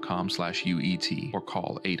endtime.com/UET or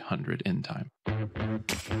call 800-ENDTIME.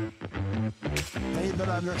 They that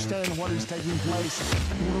understand what is taking place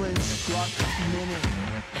will instruct many.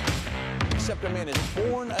 Except a man is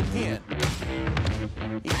born again,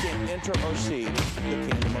 he can't enter or see the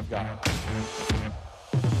kingdom of God.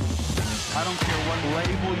 I don't care what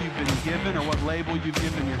label you've been given or what label you've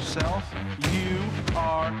given yourself. You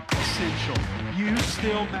are essential. You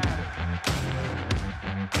still matter.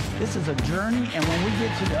 This is a journey, and when we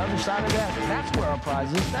get to the other side of that, that's where our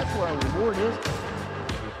prize is. That's where our reward is.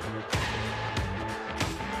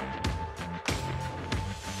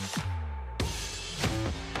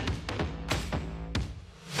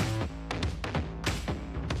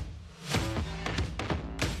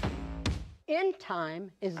 End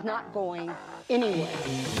time is not going anywhere.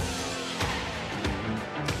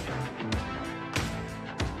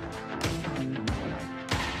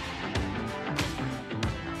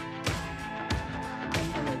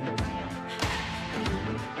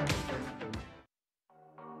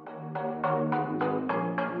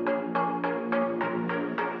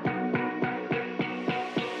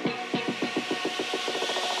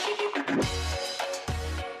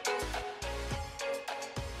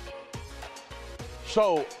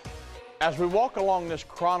 So, as we walk along this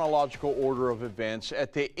chronological order of events,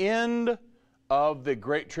 at the end of the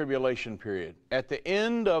Great Tribulation period, at the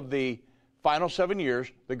end of the final 7 years,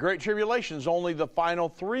 the Great Tribulation is only the final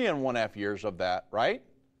 3.5 years of that, right?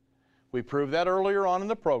 We proved that earlier on in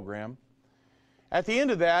the program. At the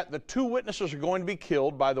end of that, the two witnesses are going to be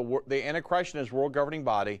killed by the Antichrist and his world governing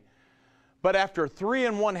body. But after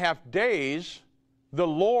 3.5 days, the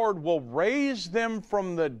Lord will raise them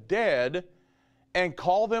from the dead and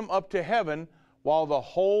call them up to heaven while the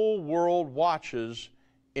whole world watches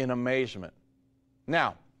in amazement.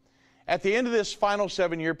 Now, at the end of this final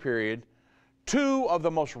 7-year period, two of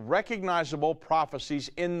the most recognizable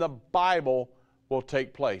prophecies in the Bible will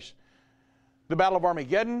take place. The Battle of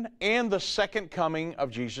Armageddon and the second coming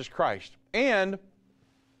of Jesus Christ. And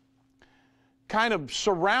kind of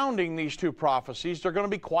surrounding these two prophecies, there are going to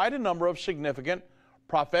be quite a number of significant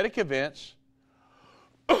prophetic events,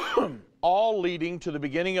 all leading to the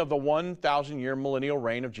beginning of the 1,000-year millennial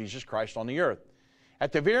reign of Jesus Christ on the earth.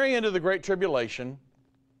 At the very end of the Great Tribulation,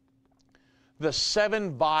 the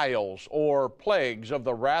 7 vials or plagues of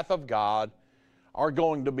the wrath of God are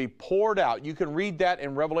going to be poured out. You can read that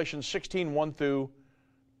in Revelation 16, 1 through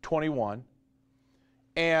 21.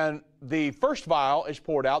 And the first vial is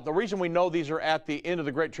poured out. The reason we know these are at the end of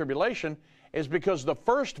the Great Tribulation is because the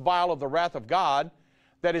first vial of the wrath of God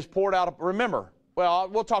that is poured out, remember, well,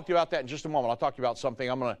 we'll talk to you about that in just a moment. I'll talk to you about something.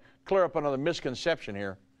 I'm going to clear up another misconception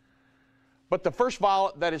here. But the first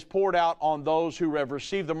vial that is poured out on those who have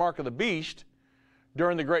received the mark of the beast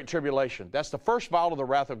during the Great Tribulation. That's the first vial of the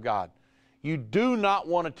wrath of God. You do not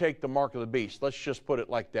want to take the mark of the beast. Let's just put it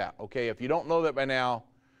like that, okay? If you don't know that by now,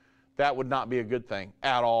 that would not be a good thing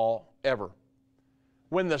at all, ever.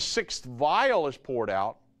 When the 6th vial is poured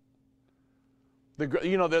out,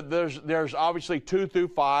 there's obviously 2 through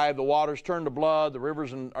 5. The waters turn to blood. The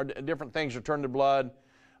rivers and different things are turned to blood.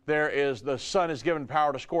 The sun is given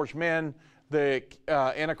power to scorch men. The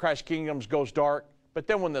Antichrist kingdoms goes dark. But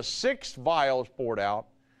then when the 6th vial is poured out,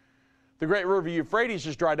 the great river Euphrates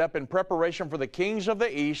is dried up in preparation for the kings of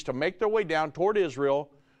the east to make their way down toward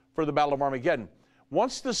Israel for the Battle of Armageddon.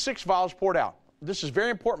 Once the 6th vial is poured out, this is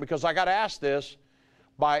very important because I got asked this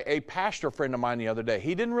by a pastor friend of mine the other day.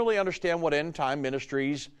 He didn't really understand what End Time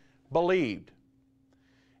Ministries believed.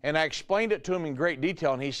 And I explained it to him in great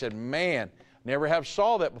detail, and he said, man, never have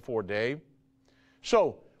saw that before, Dave.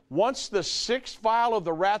 So, once the 6th vial of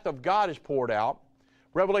the wrath of God is poured out,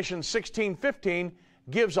 Revelation 16:15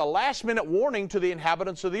 gives a last-minute warning to the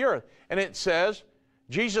inhabitants of the earth. And it says,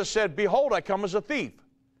 Jesus said, behold, I come as a thief.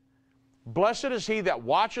 Blessed is he that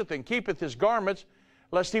watcheth and keepeth his garments,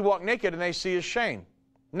 lest he walk naked and they see his shame.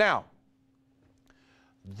 Now,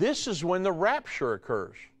 this is when the rapture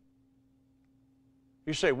occurs.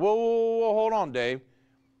 You say, whoa, hold on, Dave.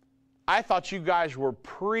 I thought you guys were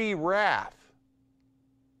pre-wrath.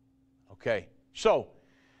 Okay, so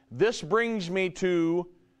this brings me to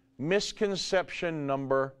misconception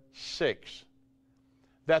number 6,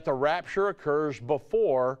 that the rapture occurs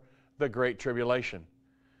before the Great Tribulation.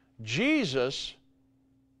 Jesus,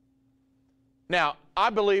 now, I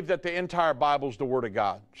believe that the entire Bible is the Word of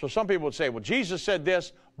God. So some people would say, well, Jesus said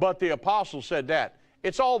this, but the apostles said that.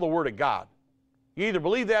 It's all the Word of God. You either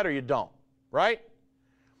believe that or you don't, right?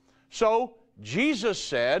 So Jesus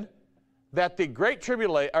said that the Great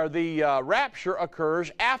Tribulation, or the rapture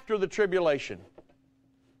occurs after the tribulation.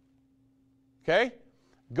 Okay?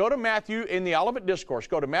 Go to Matthew, in the Olivet Discourse,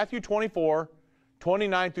 go to Matthew 24,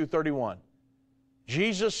 29 through 31.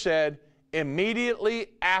 Jesus said, immediately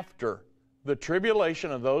after the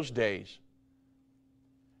tribulation of those days,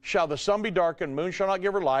 shall the sun be darkened, moon shall not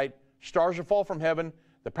give her light, stars shall fall from heaven,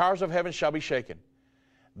 the powers of heaven shall be shaken.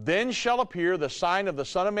 Then shall appear the sign of the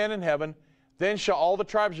Son of Man in heaven, then shall all the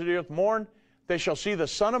tribes of the earth mourn, they shall see the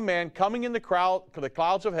Son of Man coming in the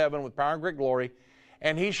clouds of heaven with power and great glory,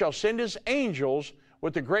 and he shall send his angels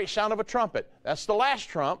with the great sound of a trumpet. That's the last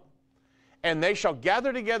trump. And they shall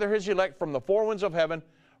gather together his elect from the four winds of heaven,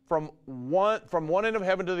 from one end of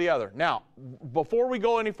heaven to the other. Now, before we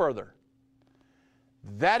go any further,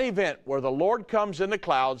 that event where the Lord comes in the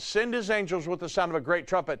clouds, send his angels with the sound of a great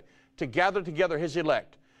trumpet to gather together his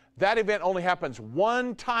elect, that event only happens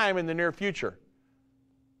one time in the near future.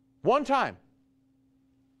 One time.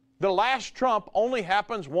 The last trump only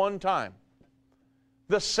happens one time.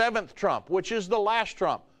 The 7th trump, which is the last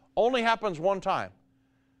trump, only happens one time.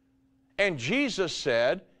 And Jesus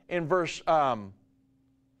said in verse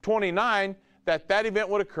 29 that that event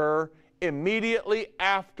would occur immediately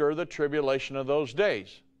after the tribulation of those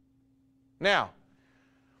days. Now,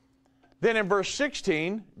 then in verse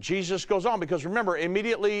 16, Jesus goes on, because remember,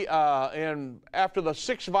 immediately after the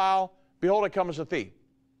 6th vial, Behold, I come as a thief.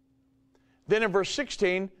 Then in verse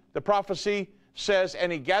 16, the prophecy says,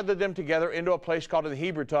 and he gathered them together into a place called in the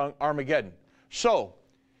Hebrew tongue Armageddon. So,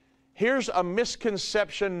 here's a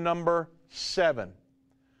misconception number 7.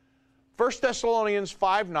 1 Thessalonians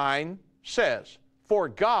 5:9 says, for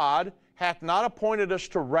God hath not appointed us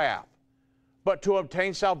to wrath, but to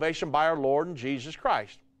obtain salvation by our Lord and Jesus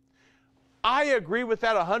Christ. I agree with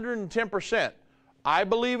that 110%. I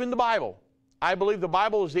believe in the Bible. I believe the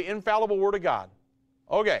Bible is the infallible Word of God.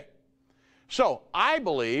 Okay. So, I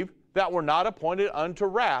believe that we're not appointed unto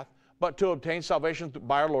wrath, but to obtain salvation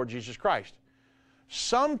by our Lord Jesus Christ.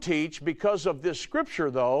 Some teach, because of this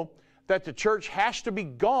scripture, though, that the church has to be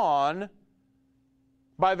gone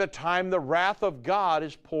by the time the wrath of God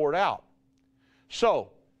is poured out.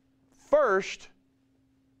 So, first,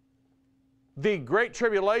 the Great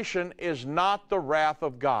Tribulation is not the wrath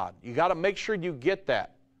of God. You got to make sure you get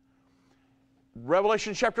that.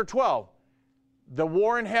 Revelation chapter 12, the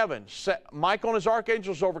war in heaven. Michael and his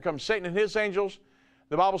archangels overcome Satan and his angels.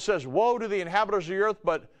 The Bible says, woe to the inhabitants of the earth,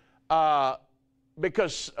 but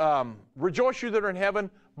rejoice you that are in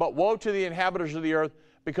heaven, but woe to the inhabitants of the earth,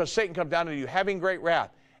 because Satan comes down to you, having great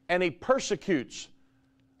wrath. And he persecutes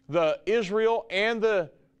the Israel and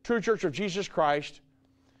the true church of Jesus Christ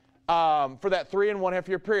for that 3.5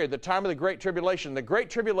 year period, the time of the Great Tribulation. The Great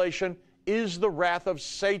Tribulation is the wrath of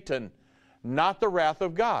Satan, not the wrath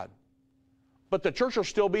of God. But the church will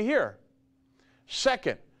still be here.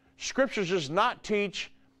 Second, Scripture does not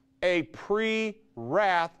teach a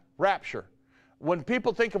pre-wrath rapture. When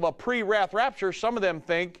people think of a pre-wrath rapture, some of them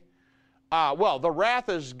think, well, the wrath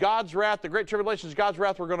is God's wrath, the Great Tribulation is God's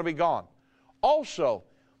wrath, we're going to be gone. Also,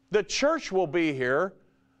 the church will be here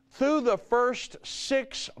through the first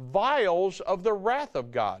 6 vials of the wrath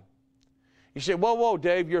of God. You say, whoa,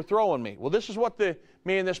 Dave, you're throwing me. Well, this is what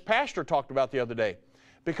me and this pastor talked about the other day.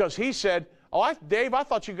 Because he said, Dave, I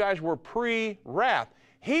thought you guys were pre-wrath.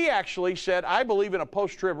 He actually said, I believe in a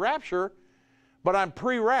post-trib rapture, but I'm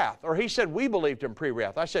pre-wrath. Or he said, we believed in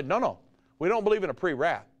pre-wrath. I said, no, we don't believe in a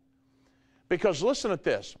pre-wrath. Because listen at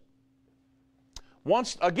this.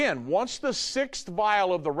 Once the 6th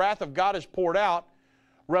vial of the wrath of God is poured out,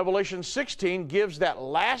 Revelation 16 gives that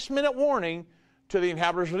last-minute warning to the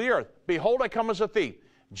inhabitants of the earth. Behold, I come as a thief.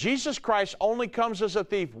 Jesus Christ only comes as a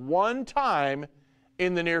thief one time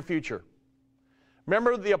in the near future.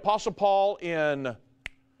 Remember the Apostle Paul in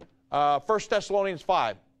 1 Thessalonians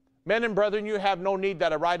 5. Men and brethren, you have no need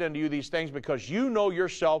that I write unto you these things, because you know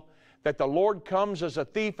yourself that the Lord comes as a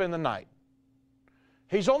thief in the night.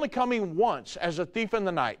 He's only coming once as a thief in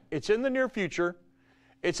the night. It's in the near future.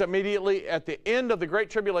 It's immediately at the end of the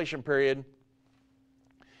Great Tribulation period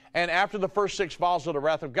and after the first 6 vials of the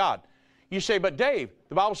wrath of God. You say, but Dave,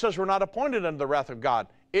 the Bible says we're not appointed unto the wrath of God.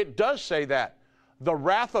 It does say that. The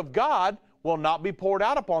wrath of God will not be poured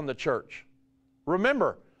out upon the church.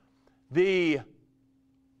 Remember, the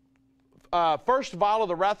first vial of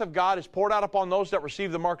the wrath of God is poured out upon those that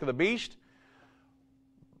receive the mark of the beast.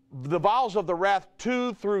 The vials of the wrath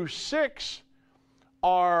 2 through 6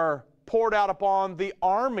 are poured out upon the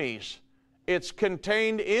armies. It's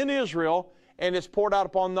contained in Israel, and it's poured out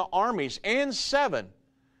upon the armies. And 7,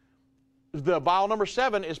 the vial number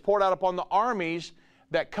 7 is poured out upon the armies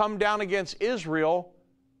that come down against Israel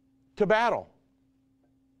to battle.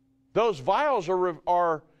 Those vials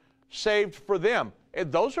are saved for them.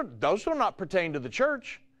 Those do not pertain to the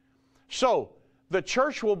church. So, the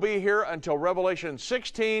church will be here until Revelation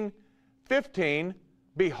 16:15.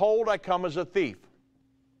 Behold, I come as a thief.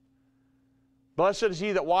 Blessed is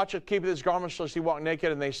he that watcheth, keepeth his garments, lest he walk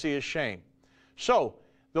naked, and they see his shame. So,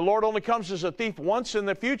 the Lord only comes as a thief once in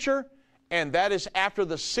the future, and that is after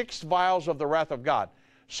the 6 vials of the wrath of God.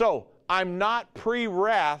 So, I'm not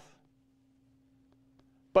pre-wrath,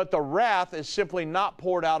 but the wrath is simply not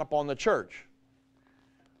poured out upon the church.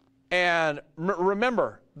 And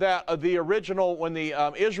remember that the original, when the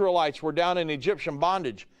Israelites were down in Egyptian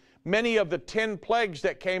bondage, many of the 10 plagues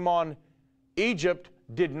that came on Egypt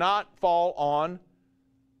did not fall on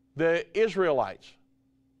the Israelites.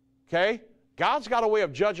 Okay? God's got a way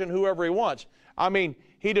of judging whoever he wants. I mean,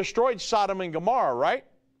 he destroyed Sodom and Gomorrah, right?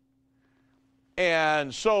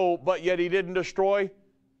 And so, but yet he didn't destroy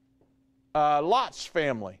Lot's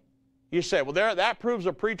family. You say, well, that proves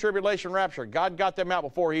a pre-tribulation rapture. God got them out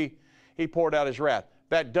before he poured out his wrath.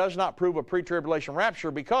 That does not prove a pre-tribulation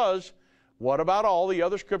rapture, because what about all the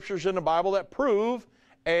other scriptures in the Bible that prove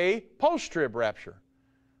a post-trib rapture?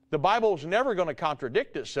 The Bible is never going to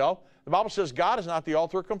contradict itself. The Bible says God is not the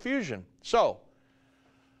author of confusion. So,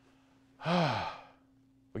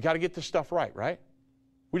 we got to get this stuff right?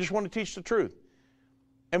 We just want to teach the truth.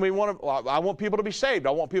 And I want people to be saved.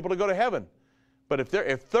 I want people to go to heaven. But if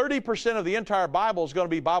 30% of the entire Bible is going to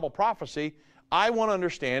be Bible prophecy, I want to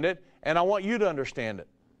understand it, and I want you to understand it.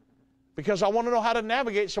 Because I want to know how to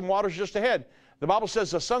navigate some waters just ahead. The Bible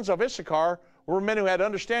says the sons of Issachar were men who had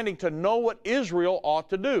understanding to know what Israel ought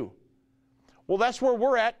to do. Well, that's where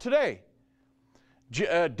we're at today.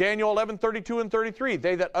 Daniel 11:32 and 33,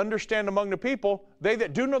 they that understand among the people, they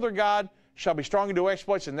that do know their God shall be strong and do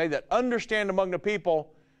exploits, and they that understand among the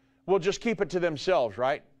people will just keep it to themselves,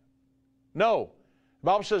 right? No. The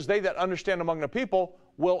Bible says they that understand among the people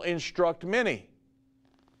will instruct many.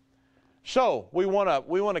 So we want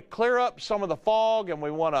to clear up some of the fog, and we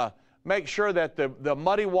want to make sure that the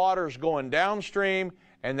muddy water is going downstream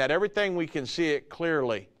and that everything we can see it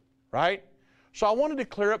clearly, right? So I wanted to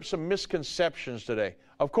clear up some misconceptions today.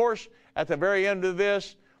 Of course, at the very end of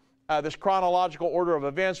this chronological order of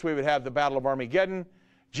events, we would have the Battle of Armageddon.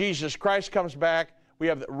 Jesus Christ comes back. We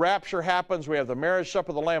have the rapture happens. We have the marriage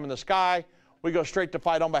supper of the Lamb in the sky. We go straight to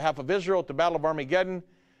fight on behalf of Israel at the Battle of Armageddon.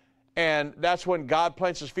 And that's when God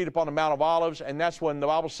plants his feet upon the Mount of Olives. And that's when the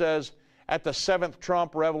Bible says at the seventh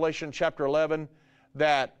trump, Revelation chapter 11,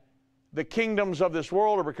 that the kingdoms of this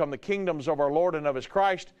world are become the kingdoms of our Lord and of his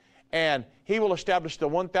Christ. And he will establish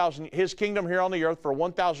his kingdom here on the earth for a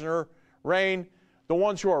 1,000-year reign. The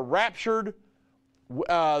ones who are raptured,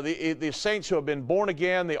 the saints who have been born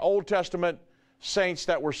again, the Old Testament saints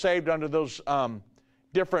that were saved under those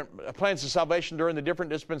different plans of salvation during the different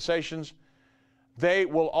dispensations, they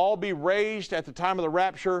will all be raised at the time of the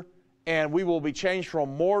rapture, and we will be changed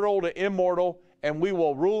from mortal to immortal, and we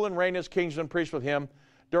will rule and reign as kings and priests with him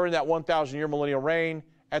during that 1,000-year millennial reign.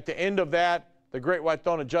 At the end of that, the great white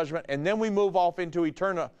throne of judgment, and then we move off into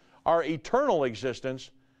our eternal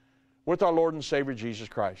existence with our Lord and Savior Jesus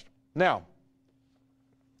Christ. Now,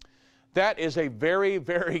 that is a very,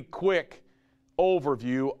 very quick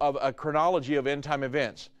overview of a chronology of end-time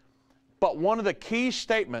events. But one of the key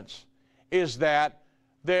statements is that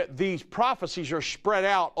these prophecies are spread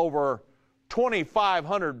out over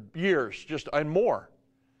 2,500 years and more.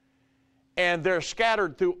 And they're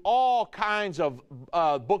scattered through all kinds of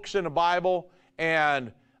books in the Bible.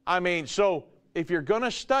 And I mean, so if you're going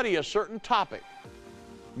to study a certain topic,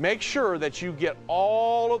 make sure that you get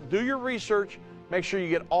do your research, make sure you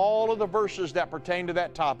get all of the verses that pertain to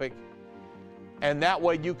that topic. And that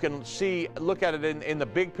way you can look at it in the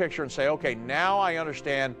big picture and say, okay, now I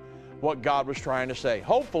understand what God was trying to say.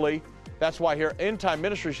 Hopefully, that's why End Time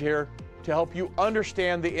Ministries here to help you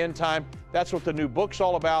understand the end time. That's what the new book's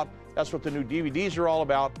all about. That's what the new DVDs are all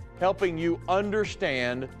about, helping you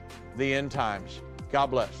understand the end times. God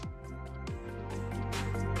bless.